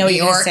favorite? I know what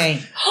you're going to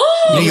say.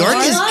 New York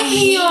is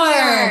New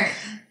York.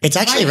 It's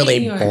actually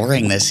really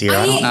boring this year.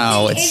 I don't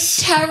know.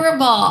 It's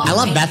terrible. I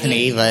love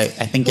Bethany, but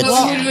I think it's...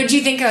 What did you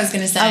think I was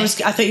going to say? I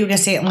thought you were going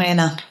to say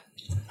Atlanta.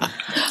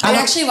 I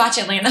actually watch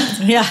Atlanta.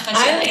 Yeah.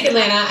 I like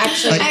Atlanta,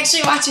 actually. I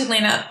actually watch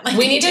Atlanta.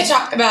 We need to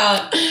talk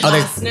about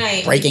last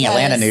night. Breaking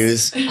Atlanta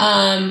news.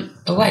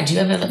 What? Do you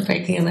have a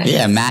breaking Atlanta news?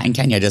 Yeah, Matt and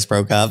Kenya just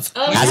broke up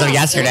as of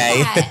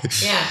yesterday.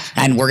 Yeah.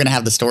 And we're going to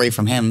have the story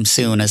from him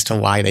soon as to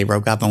why they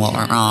broke up and what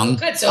went wrong.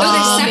 Good. So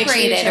they're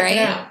separated,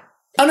 right?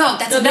 Oh, no,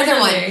 that's another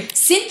one.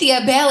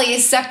 Cynthia Bailey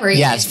is separated.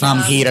 Yes,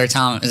 from Peter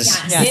Thomas.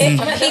 They're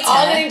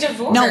all getting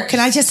divorced. No, can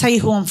I just tell you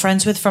who I'm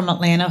friends with from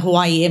Atlanta, who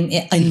I am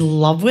in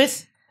love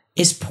with?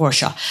 Is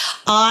Portia.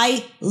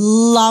 I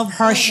love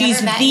her.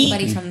 She's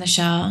anybody from the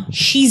show.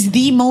 She's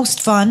the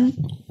most fun.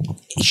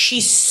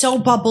 She's so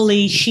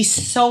bubbly. She's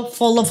so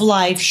full of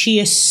life. She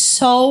is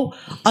so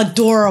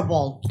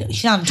adorable.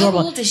 She's not adorable.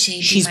 How old is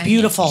she? She's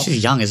beautiful.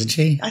 She's young, isn't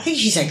she? I think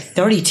she's like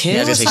 32.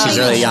 Yeah, she's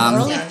really young.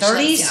 Early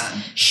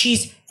 30s.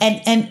 She's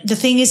and the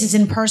thing is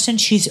in person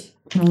she's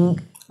way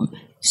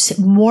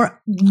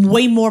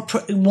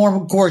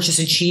more gorgeous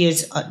than she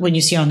is when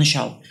you see her on the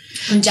show.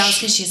 I'm jealous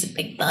because she has a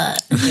big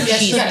butt. Yeah,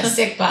 she's got a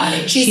sick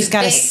body. She's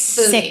got a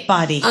sick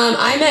body.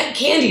 I met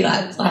Candy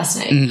last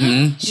night.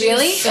 Mm-hmm.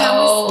 Really?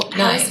 So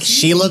nice.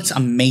 She looked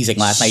amazing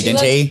last night,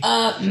 didn't she?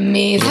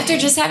 Amazing. After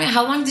just having,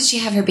 how long did she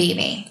have her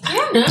baby? I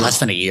don't know. Less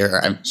than a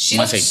year. She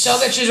looked so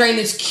good. She was wearing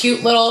these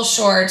cute little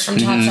shorts from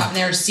Topshop, and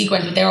they were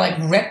sequined, but they were like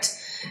ripped.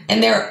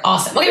 And they're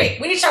awesome. Okay, wait.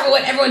 We need to talk about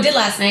what everyone did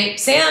last night.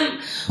 Sam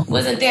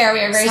wasn't there.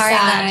 We were very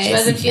sad. Guys. She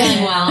wasn't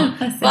feeling well.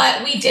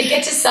 But we did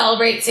get to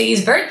celebrate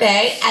Siggy's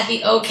birthday at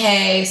the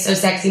OK So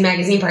Sexy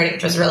magazine party,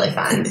 which was really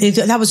fun.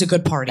 That was a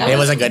good party. It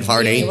was a good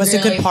party. It was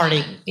a good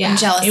party. Yeah. I'm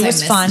jealous. It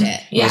was fun.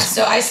 Yeah.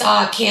 So I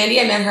saw Candy.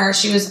 I met her.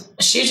 She just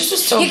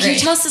was so great. Can you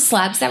tell us the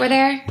celebs that were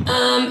there?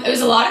 It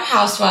was a lot of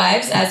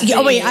housewives. I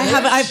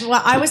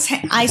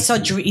saw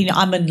Drita. You know,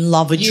 I'm in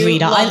love with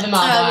Drita. I love them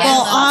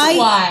all.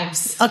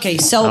 Wives. Okay,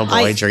 so oh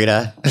boy,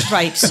 Drita.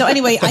 Right. So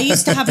anyway, I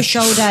used to have a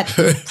show that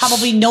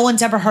probably no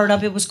one's ever heard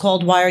of. It was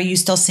called "Why Are You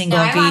Still Single?"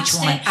 on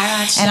VH1. I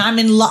watched it. And I'm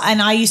in love.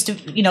 And I used to,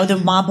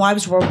 the Mob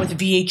Wives were with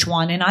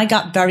VH1, and I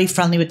got very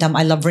friendly with them.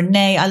 I love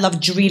Renee. I love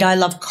Drita. I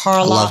love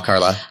Carla. I love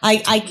Carla.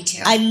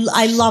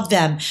 I love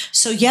them.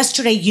 So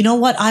yesterday, you know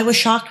what I was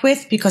shocked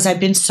with, because I've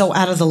been so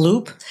out of the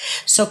loop.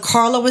 So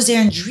Carla was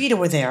there and Drita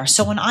were there.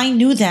 So when I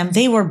knew them,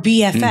 they were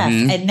BFF,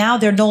 and now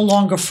they're no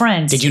longer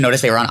friends. Did you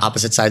notice they were on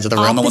opposite sides of the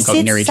room?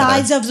 Opposite near each other.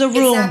 sides of the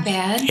room. Is that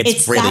bad?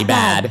 It's really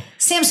bad.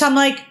 Sam, so I'm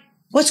like,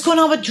 what's going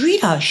on with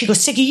Drita? She goes,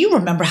 Siggy, you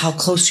remember how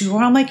close you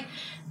were? I'm like,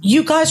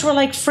 you guys were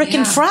like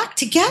freaking frack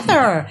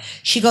together.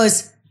 She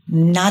goes,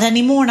 not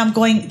anymore. And I'm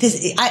going,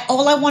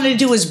 all I wanted to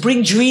do was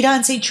bring Drita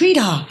and say,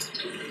 Drita.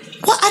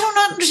 Well, I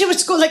don't understand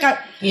what's going on.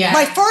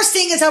 My first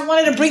thing is I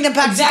wanted to bring them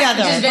back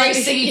together. Just very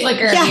Siggy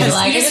flicker. Yes.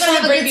 I just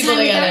want to bring people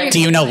together. Do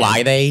you know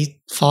why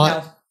they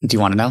fought? No. Do you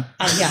want to know?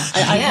 I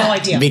have no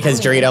idea. Because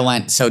Drita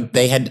went, so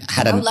they had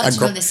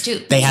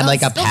they had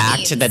like a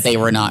pact that they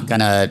were not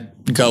going to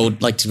go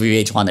like to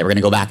VH1. They were going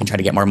to go back and try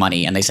to get more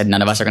money. And they said,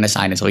 none of us are going to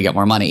sign until we get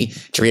more money.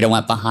 Drita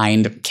went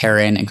behind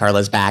Karen and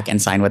Carla's back and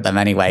signed with them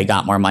anyway,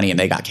 got more money, and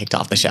they got kicked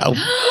off the show.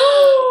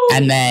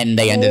 And then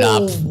they ended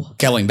up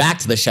going back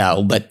to the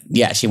show. But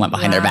yeah, she went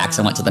behind their backs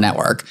and went to the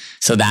network.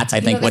 So that's, I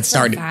think, what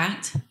started.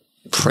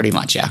 Pretty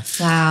much, yeah.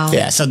 Wow.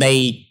 Yeah, so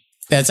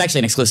that's actually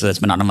an exclusive that's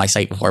been on my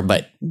site before,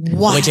 but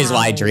which is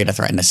why Drita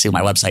threatened to sue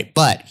my website.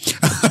 But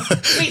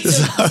wait,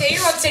 so say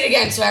your website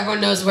again so everyone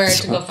knows where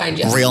to go find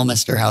you.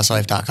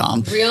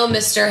 RealMrHousewife.com. Real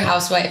Mr.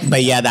 Housewife.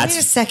 But yeah, that's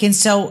wait a second.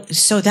 So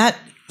that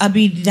I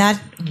mean,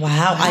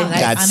 wow.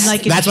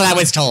 That's what I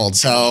was told.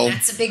 So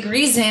that's a big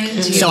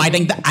reason. So I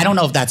think, I don't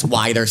know if that's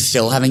why they're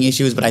still having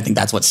issues, but I think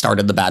that's what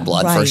started the bad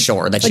blood for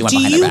sure, that she went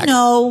behind their back. Do you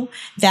know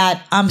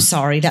that, I'm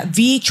sorry, that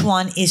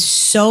VH1 is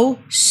so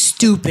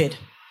stupid.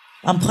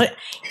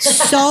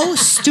 So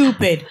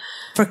stupid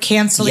for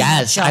canceling.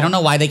 Yes, I don't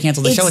know why they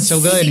canceled the show. It's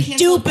so good.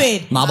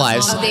 Stupid. Mob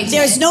Wives.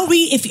 There's no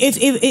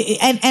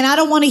and I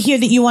don't want to hear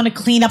that you want to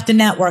clean up the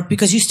network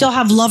because you still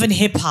have Love and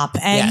Hip Hop.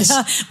 And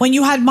when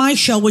you had my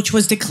show, which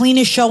was the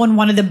cleanest show and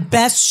one of the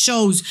best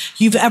shows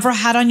you've ever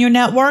had on your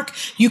network,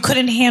 you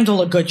couldn't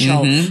handle a good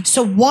show. Mm-hmm.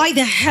 So why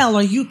the hell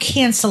are you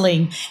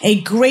canceling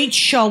a great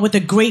show with a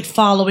great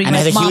following and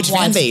like has a Mob huge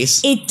Wives? fan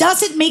base? It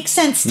doesn't make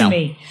sense to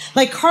me.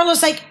 Like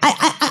Carlos, like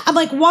I'm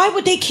like, why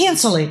would they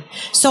cancel it?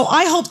 So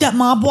I hope that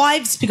Mob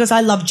Wives, because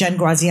I love Jen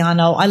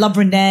Graziano, I love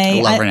Renee.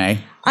 I love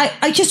Renee.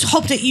 I just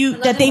hope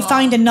that they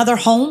find another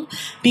home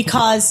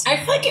because I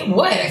feel like it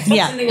would.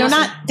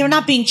 They're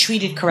not being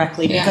treated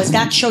correctly because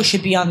that show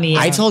should be on the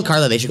air. I told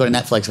Carla they should go to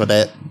Netflix with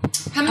it.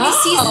 How many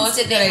seasons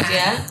did they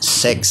have?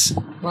 6.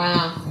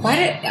 Wow. Why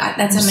did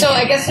that's so?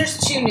 I guess there's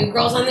 2 new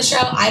girls on the show.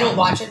 I don't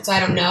watch it, so I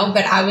don't know.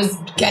 But I was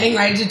getting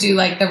ready to do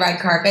like the red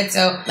carpet.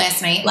 So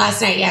last night,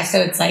 yeah. So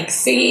it's like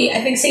Siggy.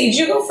 I think Siggy, did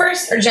you go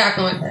first or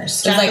Jacqueline went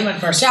first? Jacqueline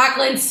went first.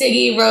 Jacqueline,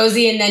 Siggy,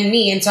 Rosie, and then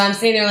me. And so I'm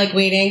sitting there like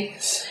waiting.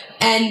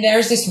 And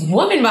there's this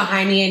woman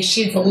behind me, and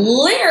she's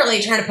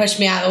literally trying to push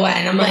me out of the way.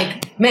 And I'm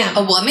like, ma'am.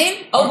 A woman?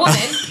 A woman.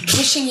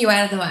 Pushing you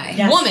out of the way.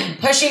 Yes. Woman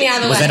pushing me out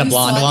of the way. Was that a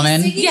blonde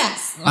woman?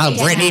 Yes. Oh,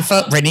 Brittany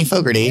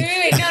Fogarty.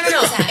 Wait.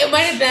 No. It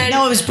might have been.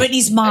 No, it was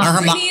Brittany's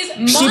mom.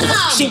 Brittany's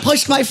mom. She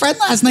pushed my friend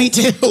last night,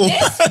 too.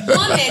 This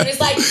woman was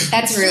like,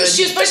 that's rude.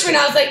 She was pushing me,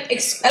 and I was like,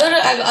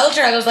 I looked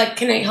at her, I was like,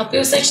 can I help you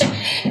with something?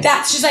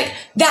 She's like,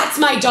 that's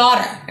my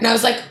daughter. And I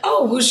was like,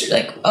 oh, who's she?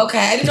 Like, okay.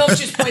 I didn't know if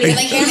she was pointing at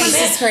like, you're the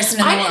nicest person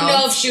in the world. I didn't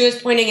know if she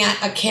was pointing at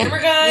a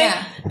camera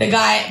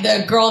guy,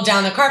 the girl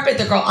down the carpet,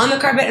 the girl on the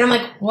carpet. And I'm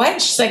like,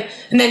 what? She's like,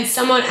 and then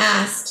someone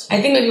asked,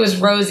 I think maybe it was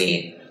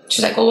Rosie.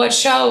 She's like, well, what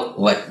show?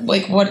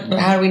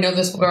 How do we know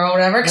this girl or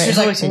whatever? Because she's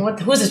like,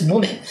 who is this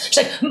woman? She's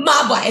like,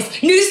 Mob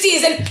Wives, new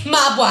season,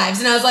 Mob Wives.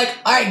 And I was like,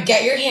 all right,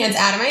 get your hands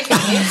out of my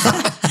face.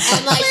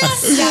 And like,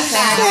 step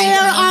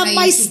back.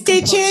 My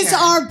stitches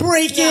are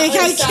breaking.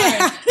 No, I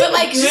can't. But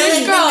like,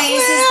 this girl,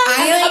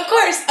 of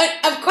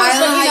course,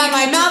 looking out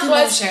my mouth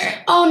was,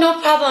 oh, no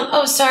problem.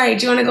 Oh, sorry.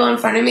 Do you want to go in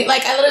front of me?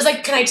 Like, I was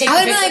like, can I take a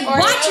picture? I would be like,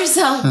 watch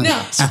yourself. No.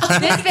 This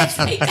bitch.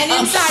 And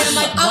inside, I'm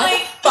like, what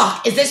the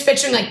fuck is this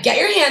bitch doing? Like, get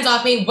your hands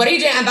off me. What are you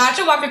doing? I'm about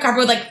to walk the carpet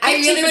with like 15 I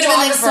really would have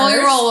been like, slow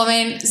your roll,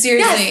 woman.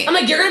 Seriously. Yes. I'm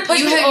like, you're going to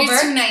push me over.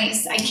 You're too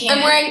nice. I can't.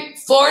 I'm wearing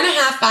 4.5,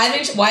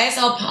 5-inch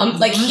YSL pump,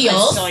 like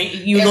heels.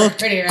 You look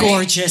pretty, right?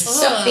 Gorgeous.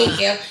 So thank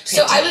you.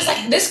 So I was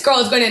like, this girl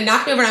is going to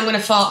knock me over and I'm going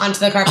to fall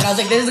onto the carpet. I was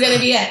like, this is going to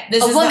be it.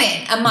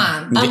 A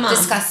mom.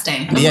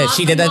 Disgusting. Yeah,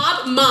 she did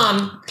that.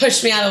 Mom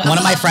pushed me out of the way. One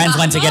of my friends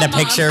went to get a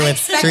picture with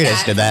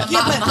Trish did that.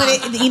 Yeah,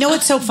 but you know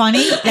what's so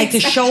funny? Like the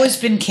show has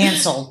been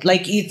canceled.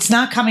 Like it's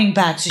not coming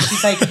back. So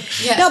she's like,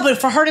 no, but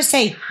for her to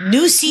say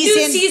new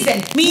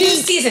season.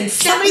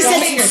 Somebody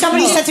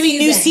said to me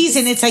new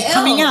season. It's like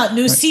coming out,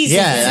 new season.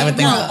 Yeah, I would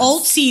think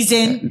old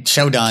season.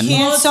 Show done.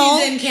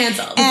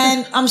 Canceled.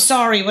 And I'm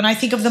sorry, when I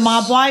think of the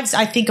Mob Wives,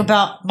 I think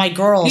about my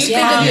girls.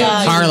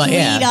 Carla,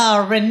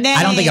 Rita, Renee.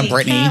 I don't think of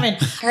Brittany. Karen.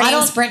 Her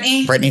name's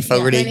Brittany. Brittany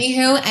Fogarty. Brittany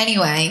who?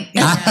 Anyway.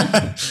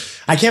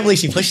 I can't believe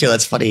she pushed you.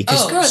 That's funny. She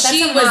was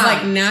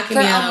like knocking me out. For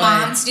a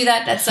mom to do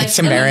that, that's like it's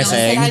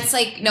embarrassing. That's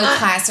like no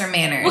class or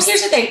manners. Well,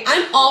 here's the thing.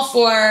 I'm all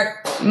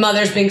for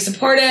mothers being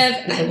supportive,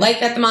 and I like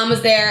that the mom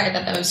was there. I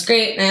thought that was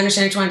great, and I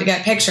understand that you wanted to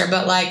get a picture,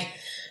 but like,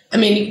 I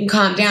mean, you can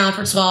calm down.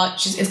 First of all,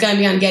 it's going to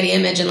be on Getty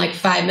Image in like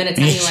 5 minutes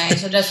anyway,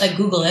 so just like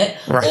Google it.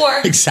 Right.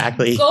 Or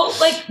exactly. Go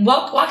like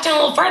walk down a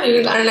little farther.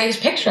 You got a nice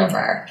picture of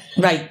her.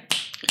 Right.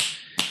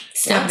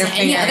 Snap your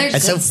finger. Any other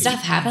good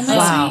stuff happened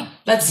last week?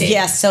 Let's see.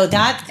 Yeah, so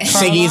that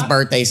Siggy's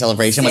birthday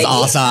celebration was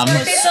awesome.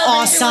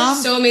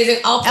 Was so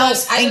amazing. I'll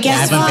post. And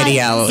guess what?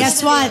 Videos.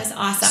 Guess what? It was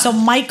awesome. So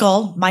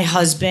Michael, my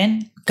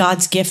husband,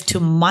 God's gift to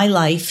my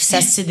life,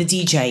 says to the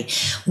DJ,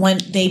 when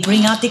they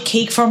bring out the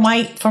cake for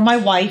my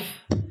wife,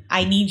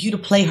 I need you to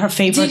play her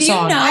favorite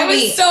song. Know? I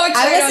was so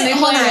excited.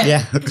 Hold on.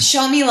 Yeah.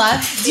 Show Me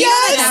Love.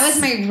 Yes. That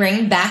was my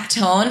ring back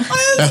tone.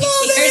 I love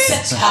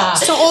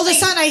it. So all of a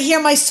sudden I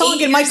hear my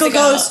song and Michael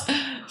goes...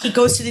 He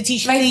goes to the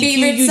teacher. My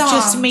favorite you song.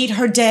 just made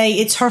her day.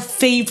 It's her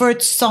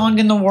favorite song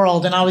in the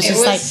world. And I was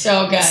just like,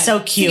 so good.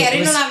 So cute. Yeah, I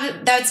didn't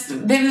know that's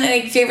been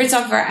like favorite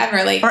song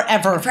forever. Like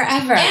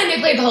forever. And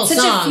they played the whole song.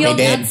 Such a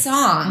feel-good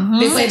song. Mm-hmm.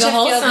 They played the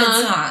whole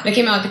song. They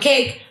came out with the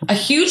cake, a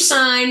huge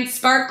sign,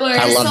 sparklers.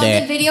 I loved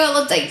it. The video, it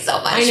looked like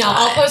so much. I know. Fun.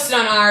 I'll post it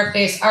on our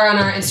on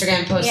our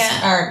Instagram post.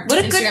 Yeah. What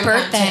a good Instagram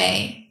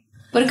birthday.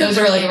 What a good It was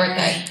a really good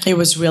birthday. It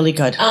was really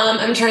good.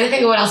 I'm trying to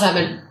think of what else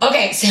happened.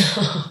 Okay, so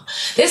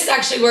this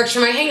actually works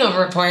for my hangover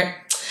report.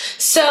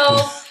 So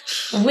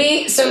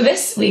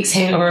this week's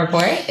hangover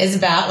report is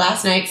about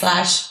last night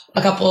 /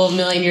 a couple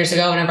million years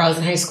ago whenever I was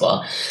in high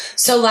school.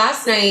 So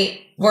last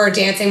night we're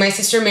dancing. My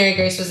sister Mary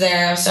Grace was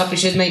there. I was so happy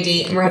she was my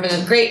date, and we're having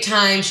a great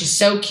time. She's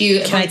so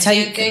cute. Can I tell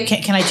you?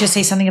 Can I just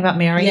say something about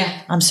Mary?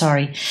 Yeah. I'm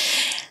sorry.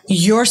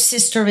 Your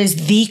sister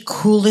is the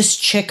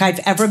coolest chick I've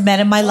ever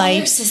met in my life.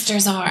 Your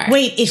sisters are.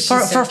 Wait,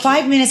 for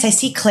 5 minutes I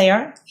see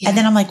Claire, and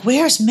then I'm like,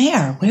 "Where's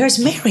Mare? Where's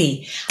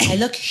Mary?" I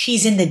look,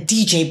 she's in the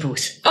DJ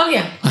booth. Oh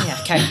yeah. Yeah.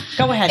 Okay,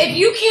 go ahead. If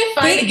you can't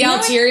find a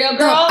Galterio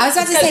girl, I was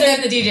about to say they're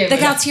in the DJ booth.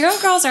 The Galterio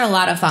girls are a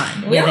lot of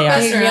fun. Yeah,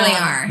 They really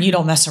are. You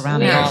don't mess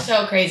around at all.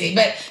 So crazy.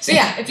 But so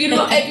yeah, if you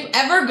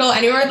ever go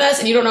anywhere with us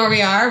and you don't know where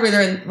we are,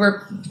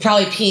 we're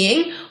probably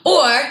peeing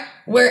or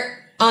we're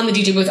on the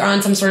DJ booth or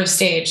on some sort of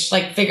stage,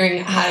 like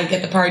figuring out how to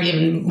get the party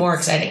even more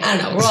exciting. I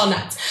don't know. We're all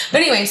nuts. But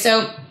anyway,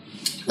 so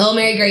little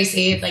Mary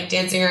Gracie is like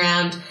dancing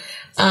around.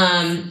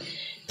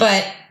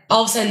 But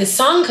all of a sudden the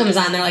song comes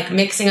on. They're like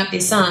mixing up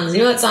these songs. You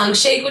know that song,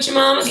 Shake What Your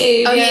Mama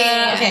Gave You?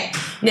 Yeah. Okay.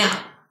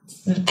 Now,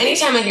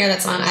 anytime I hear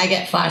that song, I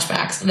get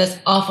flashbacks of this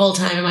awful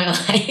time in my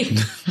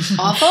life.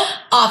 Awful?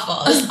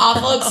 Awful. This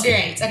awful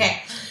experience.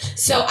 Okay.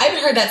 So I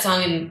haven't heard that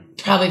song in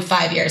probably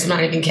 5 years. I'm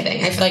not even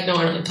kidding. I feel like no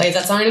one really plays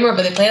that song anymore,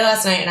 but they played it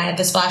last night and I had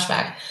this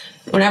flashback.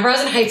 Whenever I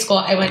was in high school,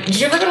 I went, did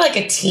you ever go to like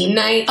a teen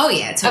night? Oh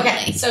yeah, totally.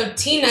 Okay, so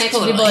teen nights,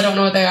 for people that don't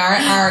know what they are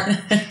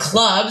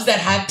clubs that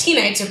have teen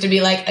nights. You have to be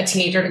like a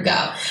teenager to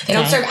go. They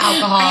don't serve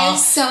alcohol. I have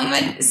so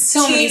many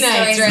stories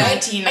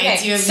about teen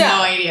nights. You have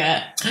no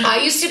idea.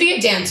 I used to be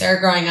a dancer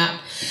growing up.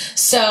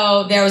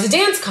 So there was a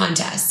dance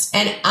contest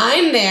and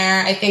I'm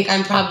there. I think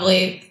I'm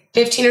probably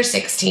 15 or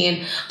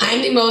 16.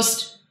 I'm the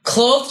most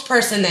clothed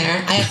person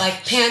there. I have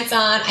like pants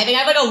on. I think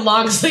I have like a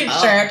long sleeve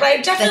shirt, but I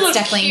definitely look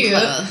cute.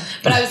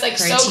 But I was like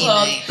so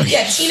clothed.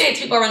 Yeah, teen nights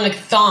people are wearing like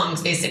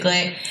thongs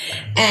basically,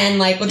 and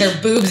like with their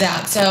boobs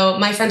out. So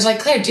my friends were like,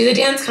 Claire, do the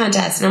dance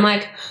contest, and I'm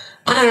like,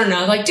 I don't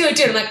know, like do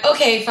it. I'm like,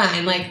 okay,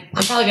 fine. Like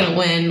I'm probably gonna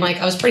win. Like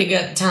I was pretty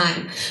good at the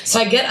time. So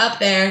I get up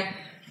there,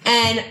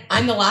 and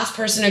I'm the last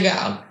person to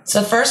go.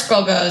 So the first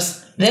girl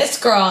goes. This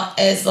girl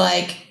is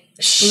like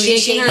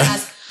shaking her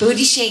ass.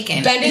 Booty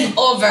shaking. Bending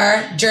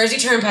over, Jersey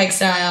Turnpike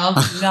style.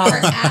 No. Her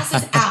ass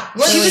is out.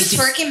 She was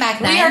twerking back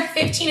then. We are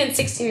 15 and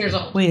 16 years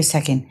old. Wait a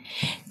second.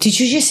 Did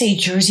you just say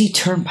Jersey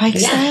Turnpike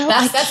style?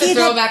 That's a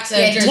throwback to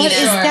Jersey. What is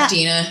that?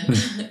 Dina.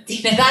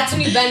 That's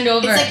when you bend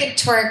over. It's like a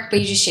twerk, but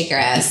you just shake your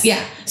ass.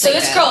 Yeah. So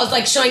this girl is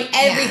like showing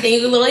everything.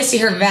 You can literally see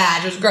her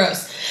vag. It was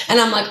gross.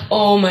 And I'm like,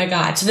 oh my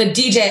God. So the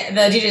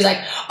DJ's like,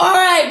 all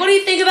right, what do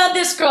you think about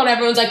this girl? And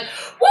everyone's like,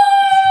 woo!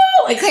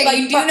 Like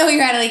you do know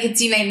you're at like a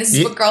teen night and this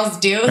is what girls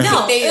do.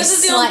 No, this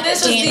was the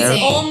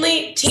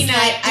only teen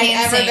night I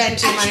ever been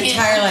to in my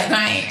entire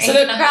life. So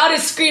the crowd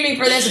is screaming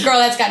for this girl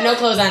that's got no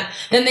clothes on.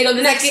 Then they go to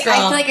the next girl. I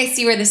feel like I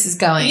see where this is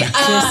going.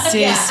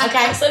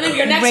 Okay. So then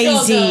your next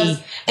girl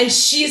goes, and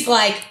she's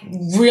like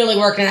really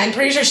working. I'm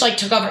pretty sure she like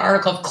took off an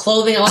article of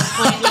clothing at one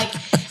point, like.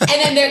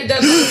 And then the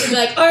person be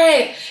like, all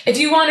right, if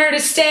you want her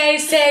to stay,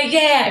 say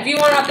yeah. If you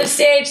want her off the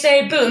stage,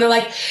 say boo. And they're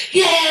like,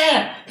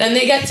 yeah. Then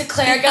they get to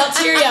Claire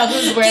Galterio,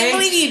 who's wearing. I can't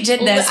believe you did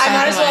this. I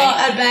might as well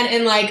have been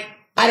in like,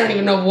 I don't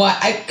even know what.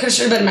 I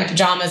should have been in my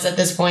pajamas at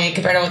this point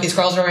compared to what these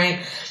girls were wearing.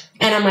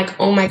 And I'm like,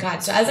 oh my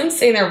God. So as I'm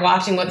sitting there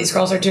watching what these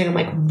girls are doing, I'm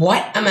like,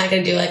 what am I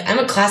going to do? Like, I'm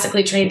a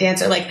classically trained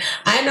dancer. Like,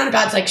 I'm not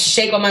about to like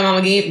shake what my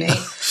mama gave me.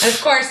 And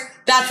of course,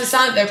 that's the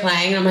song that they're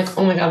playing. And I'm like,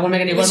 oh my God, what am I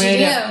going to do? What am I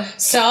going to do?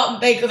 So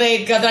they go,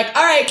 they're like,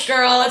 all right,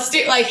 girl, let's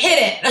do, like, hit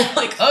it. And I'm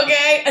like,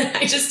 okay. And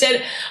I just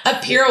did a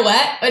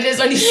pirouette, which is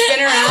when you spin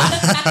around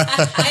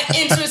and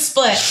into a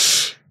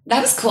split.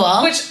 That was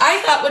cool. Which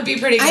I thought would be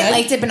pretty good. I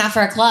liked it, but not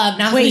for a club.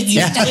 Not wait, for wait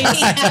a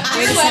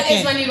second.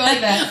 Is when you go like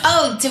that.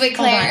 Oh, do it,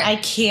 Claire. I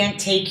can't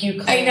take you,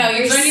 Claire. I know,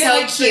 you're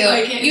so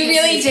cute. You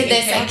really did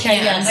this. I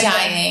can't. I'm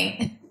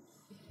dying.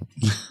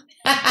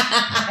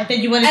 I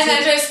think you wanted and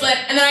then I split,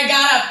 and then I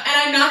got up, and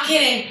I'm not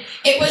kidding.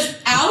 It was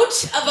out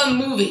of a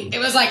movie. It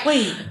was like,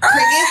 wait,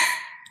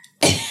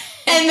 cricket.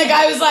 And the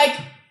guy was like,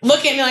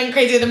 looking at me like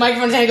crazy at the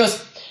microphone, and he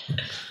goes,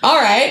 all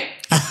right.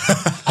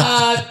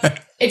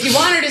 If you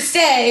want her to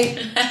stay,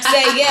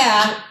 say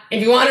yeah.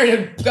 If you want her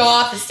to go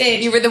off the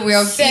stage, you were the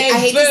weird. Say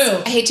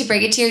I hate to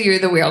break it to you, you were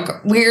the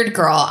weird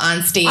girl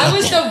on stage. I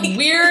was the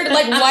weird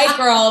like white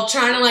girl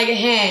trying to like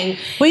hang.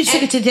 Wait a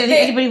second, did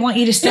anybody want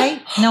you to stay?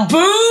 No. Boo!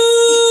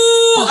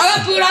 I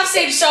got booed off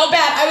stage so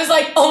bad. I was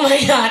like, oh my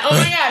God.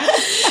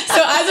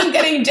 So as I'm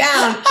getting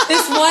down,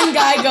 this one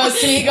guy goes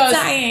to me.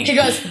 He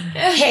goes,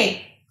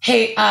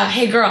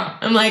 hey, girl.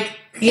 I'm like,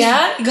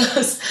 yeah? He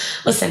goes,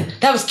 listen,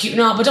 that was cute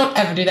and all, but don't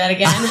ever do that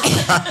again.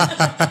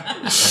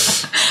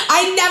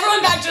 I never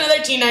went back to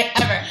another teen night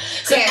ever.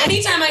 So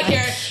anytime I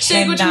hear,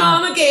 shake what your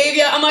mama gave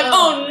you, I'm like,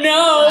 oh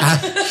no.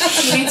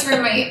 Teammates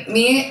were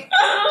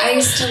I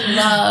used to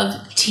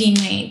love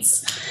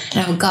teammates.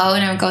 And I would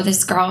go with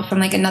this girl from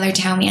like another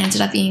town. We ended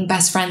up being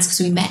best friends because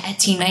we met at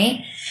teen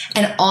night.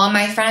 And all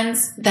my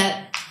friends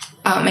that,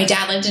 my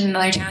dad lived in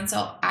another town,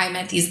 so I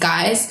met these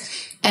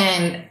guys.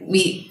 and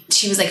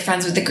she was like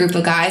friends with a group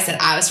of guys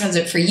that I was friends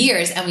with for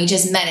years, and we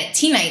just met at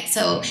tea night.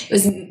 So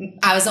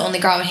I was the only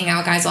girl who would hang out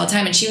with guys all the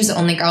time, and she was the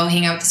only girl who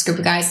hang out with this group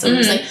of guys. So it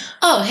was like,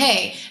 oh,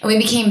 hey. And we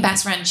became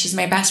best friends. She's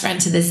my best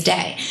friend to this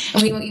day.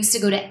 And we used to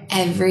go to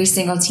every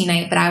single tea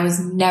night, but I was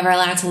never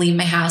allowed to leave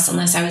my house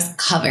unless I was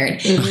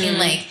covered in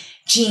like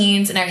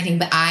jeans and everything.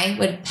 But I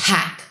would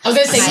pack. I was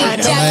going to say, you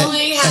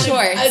definitely had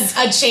shorts,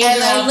 a change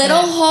and a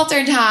little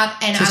halter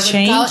top, and I would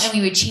go and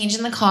we would change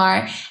in the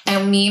car,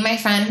 and me and my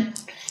friend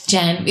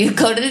Jen, we would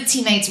go to the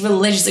tea nights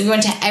religiously. We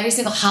went to every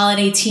single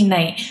holiday tea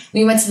night.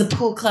 We went to the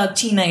pool club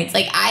tea nights.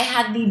 Like, I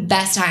had the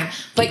best time.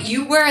 But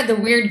you were the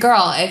weird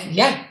girl.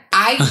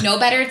 I know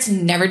better to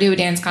never do a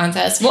dance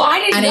contest. Well, I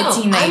didn't know. A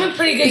teen night. I'm a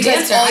pretty good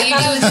dancer. All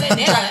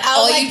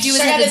you do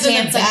is have to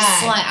dance like a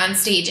slut on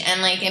stage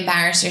and like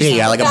embarrass yourself.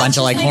 Yeah, like a bunch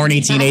of like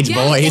horny teenage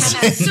boys.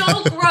 That's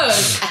so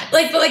gross.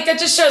 But like that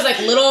just shows like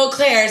little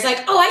Claire is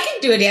like, oh, I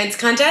can do a dance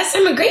contest.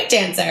 I'm a great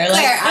dancer. Like,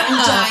 Claire,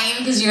 I'm dying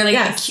because you're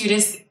like the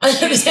cutest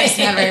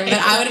person ever. But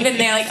I would have been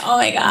there like, oh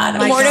my God,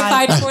 I'm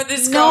mortified for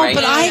this girl. No,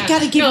 but I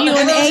gotta give you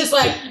an A.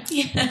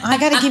 I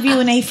gotta give you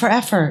an A for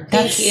effort.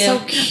 That's so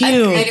cute.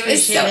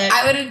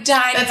 I would have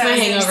died. That's my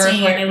hangover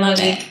report. I love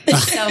it.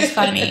 It's so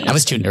funny. I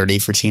was too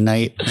nerdy for teen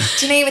night.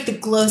 Teen night with the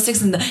glow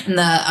sticks and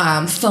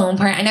the foam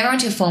party. I never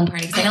went to a foam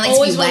party because I don't like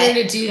to be wet.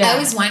 Wanted to do that. I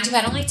always wanted to.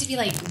 I don't like to be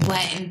like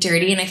wet and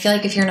dirty. And I feel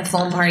like if you're in a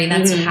foam party,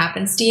 that's what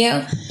happens to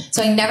you.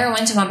 So I never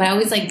went to one. But I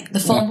always like the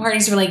foam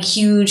parties were like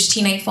huge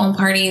teen night foam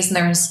parties. And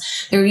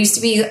there used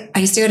to be. I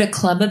used to go to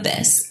Club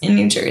Abyss in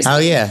New Jersey. Oh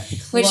yeah,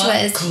 which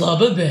was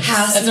Club Abyss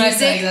house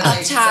music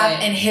up top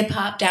and hip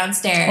hop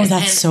downstairs. Oh,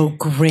 that's so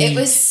great. It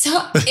was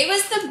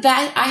the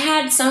best. I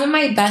had some of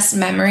my best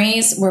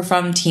memories were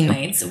from teen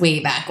nights way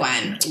back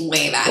when.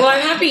 Well,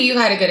 I'm happy you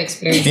had a good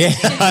experience.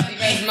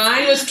 Because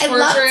mine was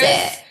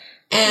torturous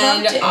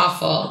and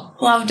awful.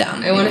 Loved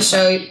them. I want to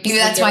show you. Maybe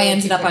that's why I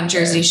ended up on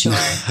Jersey Shore.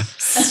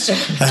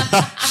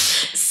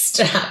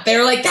 Stop. They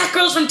were like, that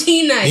girl's from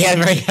teen night. Yeah,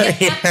 right.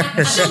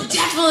 She'll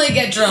definitely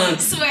get drunk.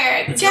 I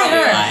swear. Get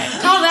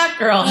her. Call that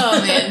girl.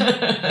 Oh,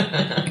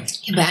 man.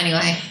 But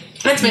anyway.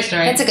 That's my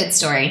story. That's a good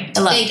story. I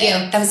love it. Thank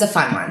you. That was a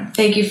fun one.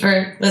 Thank you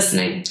for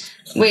listening.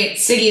 Wait,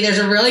 Siggy, there's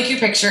a really cute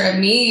picture of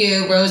me,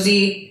 you,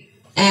 Rosie,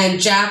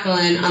 and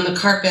Jacqueline on the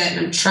carpet,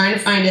 and I'm trying to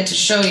find it to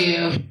show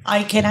you.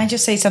 Can I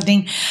just say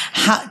something?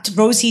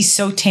 Rosie's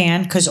so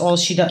tan because all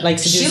she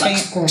likes to do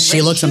is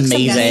she looks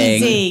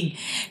amazing.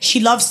 She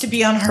loves to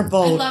be on her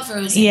boat. I love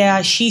Rosie.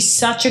 Yeah, she's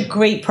such a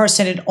great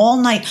person. And all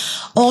night,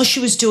 all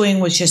she was doing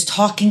was just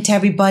talking to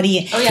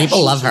everybody. Oh, yeah.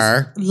 People love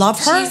her. Love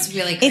her. She's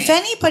really great. If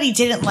anybody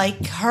didn't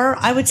like her,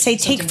 I would say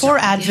take 4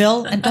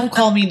 Advil and don't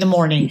call me in the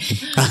morning.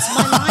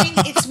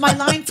 It's my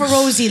line for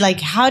Rosie. Like,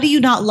 how do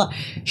you not love?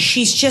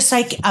 She's just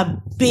like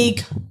a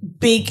big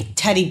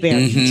teddy bear.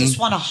 You just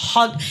want to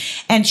hug,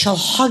 and she'll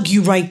hug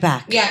you right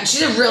back. Yeah,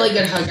 she's a really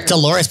good hugger.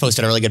 Dolores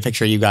posted a really good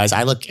picture of you guys.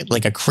 I look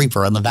like a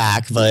creeper in the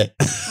back, but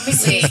let me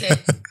see.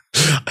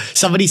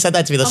 Somebody said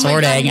that to me this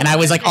morning, and I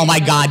was like, oh my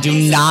God,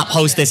 do not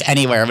post this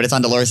anywhere. But it's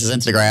on Dolores'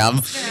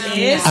 Instagram.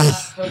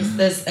 Post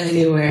this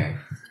anywhere.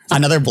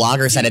 Another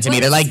blogger sent it to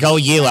me. They're like, go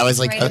you. I was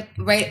like...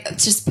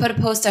 just put a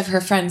post of her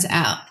friends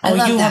out. I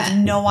love that.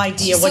 Have no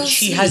idea what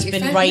she has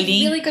been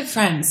writing. Really good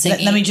friends.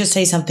 Let me just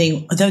say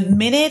something. The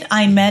minute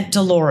I met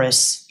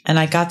Dolores and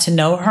I got to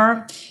know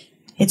her,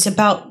 it's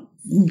about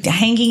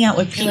hanging out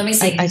with people. Let me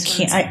see. I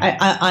can't.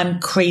 I'm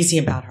crazy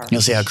about her.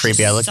 You'll see how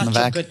creepy I look in the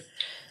back.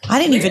 I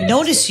didn't even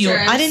notice you.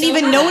 I didn't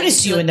even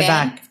notice you in the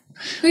back.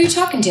 Who are you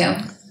talking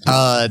to?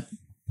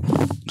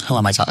 Who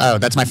am I talking? Oh,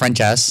 that's my friend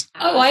Jess.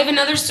 Oh, I have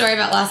another story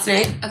about last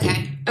night.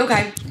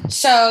 Okay.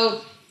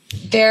 So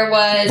there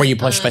was. Were you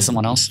pushed by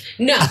someone else?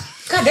 No.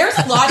 God, there was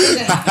a lot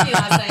that happened to me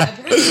last night.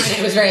 Apparently,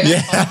 it was very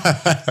eventful.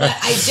 But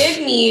I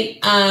did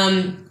meet,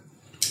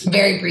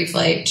 very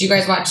briefly. Do you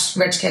guys watch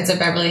Rich Kids of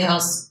Beverly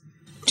Hills?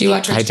 Do you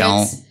watch Rich Kids? I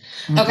don't.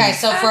 Okay,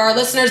 so for our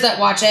listeners that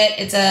watch it,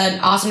 it's an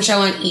awesome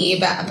show on E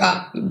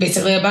about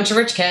basically a bunch of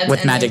rich kids.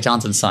 With Magic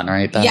Johnson's son,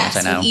 right? Yes,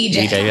 I know.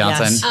 EJ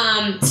Johnson.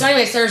 Yes. So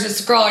anyways, there's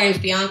this girl, her name's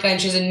Bianca,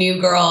 and she's a new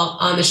girl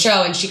on the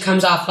show, and she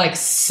comes off like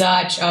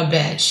such a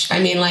bitch. I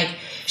mean, like,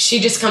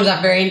 she just comes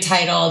off very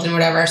entitled and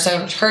whatever.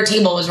 So her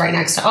table was right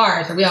next to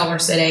ours, where we all were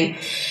sitting.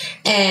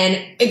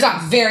 And it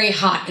got very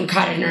hot and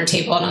crowded in our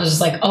table. And I was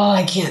just like, oh,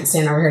 I can't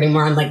stand over here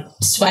anymore. I'm like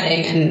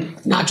sweating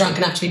and not drunk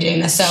enough to be doing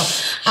this. So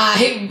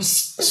I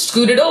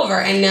scooted over.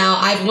 And now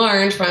I've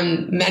learned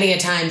from many a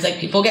times, like,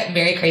 people get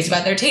very crazy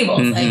about their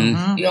tables. Like,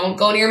 you don't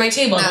go near my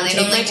table. No, they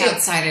don't like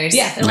outsiders.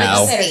 Yeah, they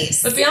like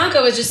space. But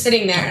Bianca was just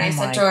sitting there. And I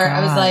said to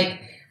her,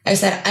 I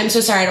said, I'm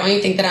so sorry. I don't want you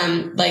to think that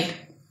I'm like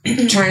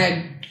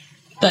trying to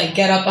like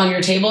get up on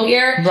your table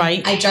here.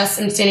 Right. I just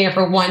am standing up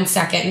for 1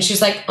 second. And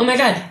she's like, oh my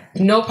God,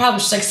 no problem.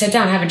 She's like, sit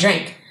down, have a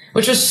drink.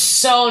 Which was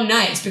so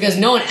nice because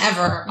no one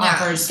ever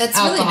offers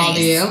alcohol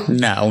to you.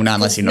 No, not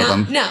unless you know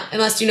them. No,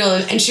 unless you know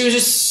them. And she was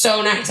just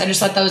so nice. I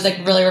just thought that was like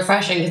really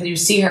refreshing because you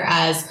see her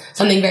as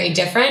something very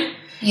different.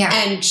 Yeah.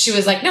 And she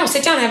was like, no,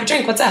 sit down, have a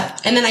drink. What's up?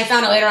 And then I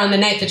found out later on the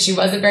night that she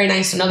wasn't very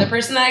nice to another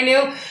person that I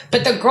knew.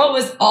 But the girl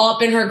was all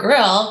up in her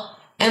grill.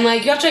 And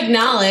like, you have to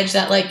acknowledge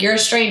that like you're a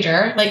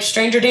stranger, like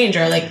stranger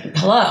danger, like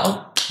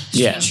hello.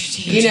 Yeah.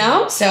 You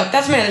know? So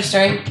that's my other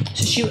story.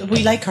 So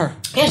we like her.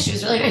 Yeah, she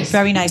was really nice.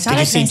 Very nice. Did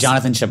you see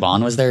Jonathan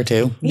Chabon was there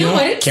too? No,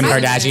 I didn't. Kim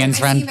Kardashian's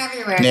friend. I see him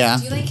everywhere. Yeah.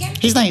 Do you like him?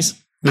 He's nice.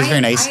 He's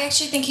very nice. I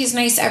actually think he's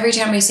nice every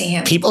time we see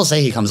him. People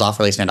say he comes off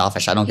really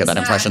standoffish. I don't get that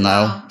impression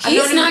though.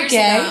 He's not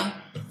gay.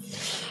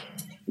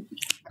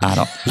 I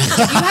don't.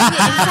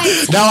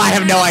 No, I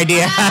have no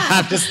idea.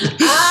 I'm just.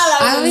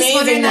 I was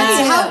wondering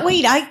that.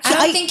 I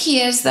don't think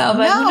he is though.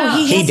 But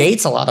no, he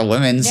dates a lot of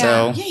women.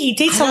 So yeah, he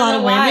dates a lot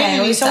of women.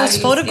 And he's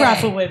always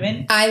photographing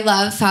women. I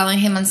love following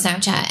him on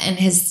Snapchat, and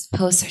his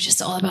posts are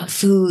just all about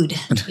food.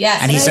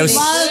 Yes, and he's so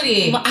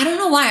foodie. I don't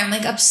know why I'm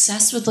like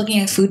obsessed with looking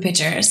at food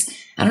pictures.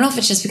 I don't know if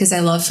it's just because I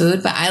love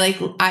food, but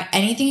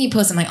anything he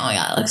posts, I'm like, oh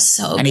yeah, it looks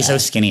so good. And he's so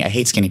skinny. I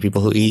hate skinny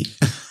people who eat.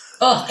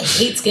 Oh, I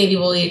hate skinny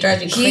people. It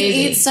drives me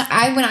crazy.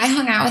 When I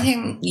hung out with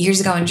him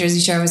years ago when Jersey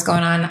Shore was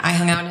going on, I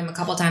hung out with him a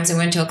couple times. I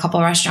went to a couple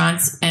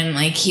restaurants, and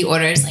like he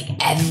orders like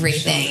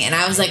everything, and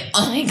I was like,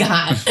 oh my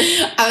god,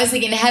 I was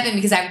like in heaven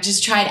because I've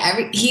just tried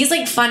He's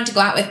like fun to go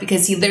out with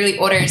because he literally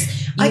orders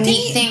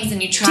unique things, and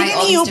you try.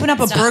 Didn't he open up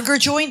a burger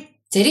joint?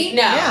 Did he?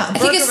 No, I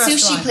think a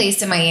sushi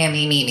place in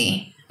Miami,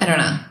 maybe. I don't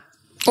know,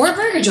 or a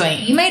burger joint.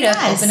 He might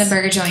have opened a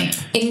burger joint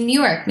in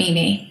New York,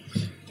 maybe.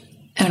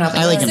 I don't know,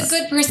 but he's a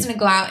good person to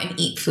go out and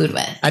eat food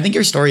with. I think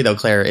your story, though,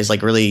 Claire, is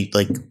like really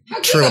like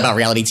true about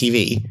reality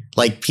TV.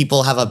 Like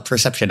people have a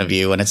perception of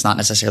you, and it's not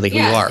necessarily who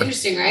you are.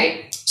 Interesting,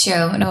 right?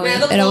 True. No,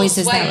 it always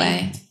is that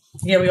way.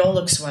 Yeah, we all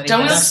look sweaty.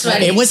 Don't look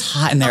sweaty. It was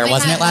hot in there,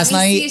 wasn't it, last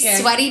night?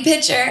 Sweaty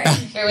picture.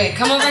 Here, wait.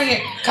 Come over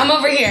here. Come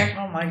over here.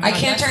 Oh my god! I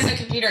can't turn the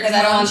computer because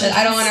I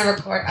don't want to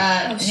record.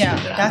 No,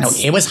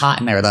 it was hot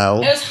in there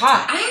though. It was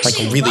hot. I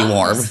actually like really love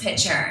warm. This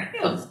picture.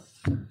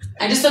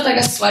 I just look like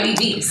a sweaty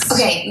beast.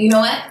 Okay, you know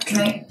what? Can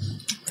I?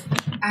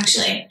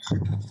 Actually,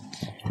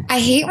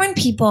 I hate when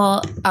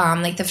people,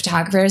 like the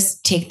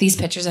photographers, take these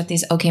pictures at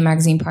these OK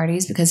Magazine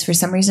parties because for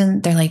some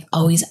reason they're like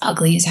always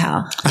ugly as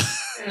hell.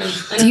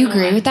 Do you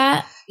agree with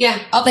that? Yeah.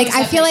 Like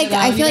I feel like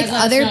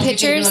other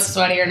pictures.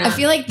 I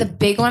feel like the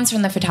big ones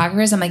from the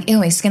photographers. I'm like, ew,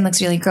 my skin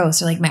looks really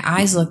gross, or like my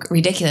eyes look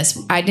ridiculous.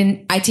 I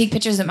take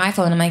pictures with my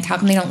phone. I'm like, how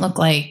come they don't look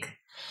like?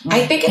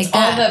 I think it's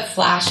all the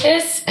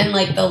flashes and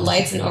like the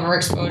lights and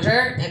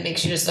overexposure that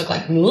makes you just look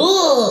like.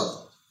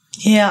 Ugh.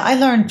 Yeah,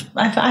 I've learned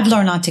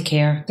not to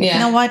care. Yeah. You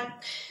know what?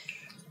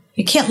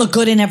 You can't look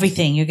good in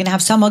everything. You're going to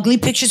have some ugly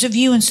pictures of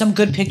you and some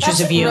good pictures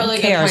of you. That's a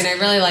really good point. I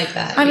really like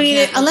that. I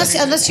mean,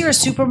 unless you're a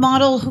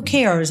supermodel, who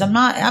cares?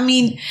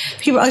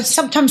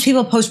 Sometimes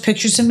people post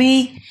pictures of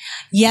me.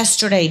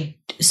 Yesterday,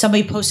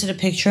 somebody posted a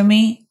picture of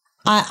me.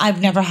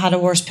 I've never had a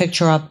worse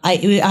picture up.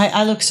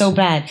 I look so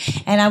bad.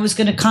 And I was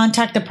going to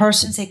contact the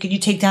person and say, could you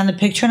take down the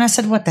picture? And I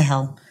said, what the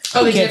hell?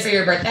 Oh, we did it for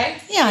your birthday?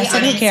 Yeah, I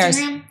said, who cares?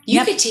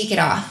 You could take it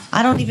off.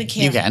 I don't even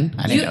care. You can.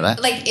 I didn't know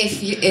that. Like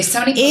if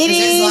somebody posts,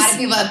 there's a lot of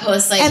people that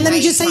post like, and let me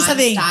just say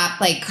something.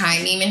 Stop like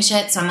crime meme and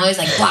shit. So I'm always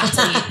like block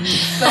delete. I'm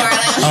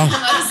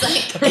always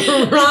like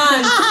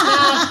run,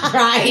 stop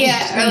crying.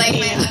 Yeah, or like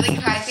my ugly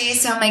cry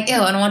face. So I'm like,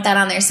 ew, I don't want that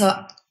on there. So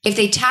if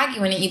they tag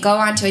you in it, you go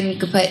onto it and you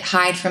could put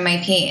hide from my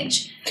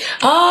page.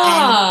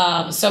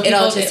 Oh, so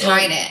it'll just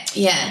hide it.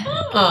 Yeah.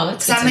 Oh,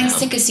 that's so I'm like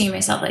sick of seeing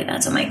myself like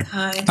that. So I'm like,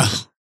 hide.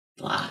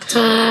 Blocked.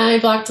 Hi,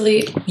 block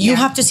delete. You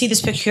have to see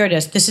this picture. Here it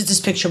is. This is this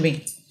picture of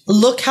me.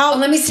 Look how. Oh,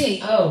 let me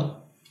see. Oh.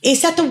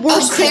 Is that the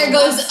worst? Oh, Claire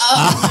goes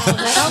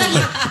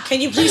up.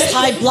 Can you please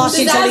hide, block,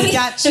 and delete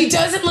that? She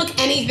doesn't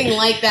look anything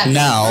like that.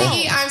 No.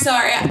 Vicky, I'm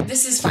sorry.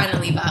 This is fine to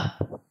leave up.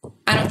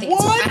 I don't think.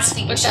 I don't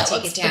think we should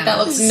take it down. That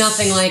looks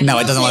nothing like. No,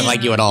 it doesn't look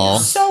like you at all.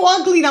 So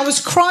ugly, and I was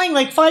crying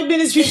like 5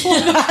 minutes before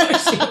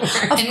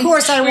that. Of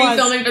course, I was.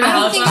 Filming for the I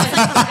don't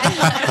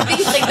think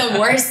it's like the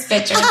worst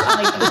picture. It's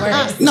not like the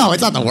worst. No,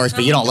 it's not the worst,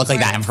 but you don't look like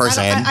that in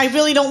person. I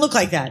really don't look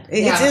like that.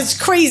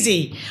 It's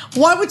crazy.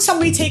 Why would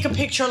somebody take a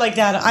picture like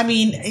that? I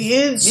mean,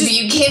 it's just,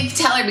 you can't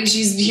tell her because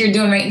she's here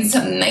doing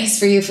something nice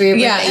for your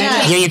birthday.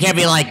 Yeah, you can't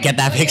be like, get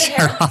that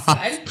picture off.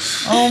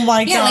 Oh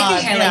my god!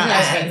 Like your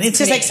hair, it's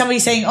just like somebody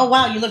saying, "Oh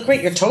wow, you look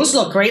great. Your toes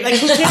look great." Like,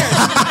 who cares?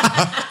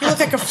 You look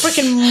like a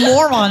freaking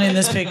moron in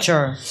this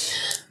picture.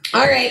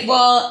 All right.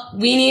 Well,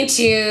 we need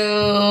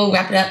to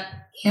wrap it up.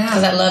 Yeah.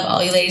 Because I love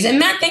all you ladies. And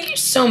Matt, thank you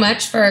so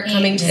much for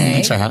coming today.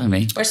 Thanks for having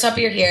me. We're so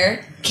happy you're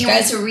here. Can't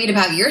wait to read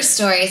about your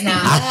stories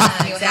now.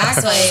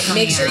 Exactly.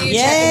 Make sure you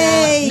check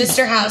them out.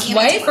 Mr.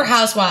 Housewife or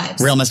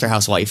Housewives? Real Mr.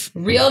 Housewife.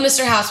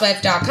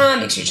 RealMrHousewife.com.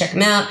 Make sure you check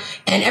them out.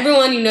 And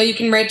everyone, you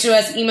can write to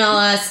us, email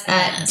us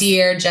at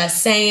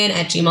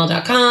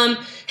dearjustsaying@gmail.com.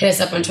 Hit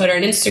us up on Twitter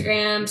and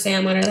Instagram.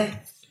 Sam, what are they?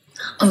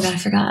 Oh, God, I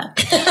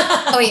forgot.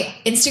 Oh, wait.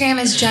 Instagram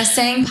is Just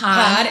Saying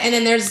Pod. And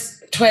then there's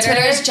Twitter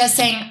is Just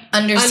Saying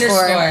 _pod. Yes.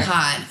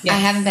 I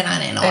haven't been on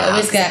it in a while. I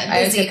always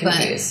get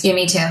confused. Yeah,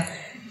 me too.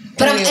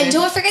 But and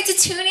don't forget to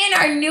tune in.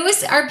 Our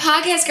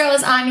podcast girl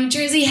is on New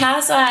Jersey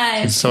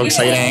Housewives. It's so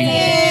exciting.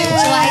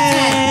 July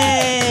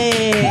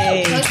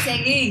 10th. Go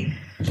Siggy.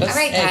 All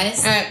right, guys.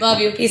 All right, love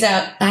you. Peace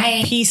out.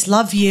 Bye. Peace,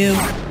 love you.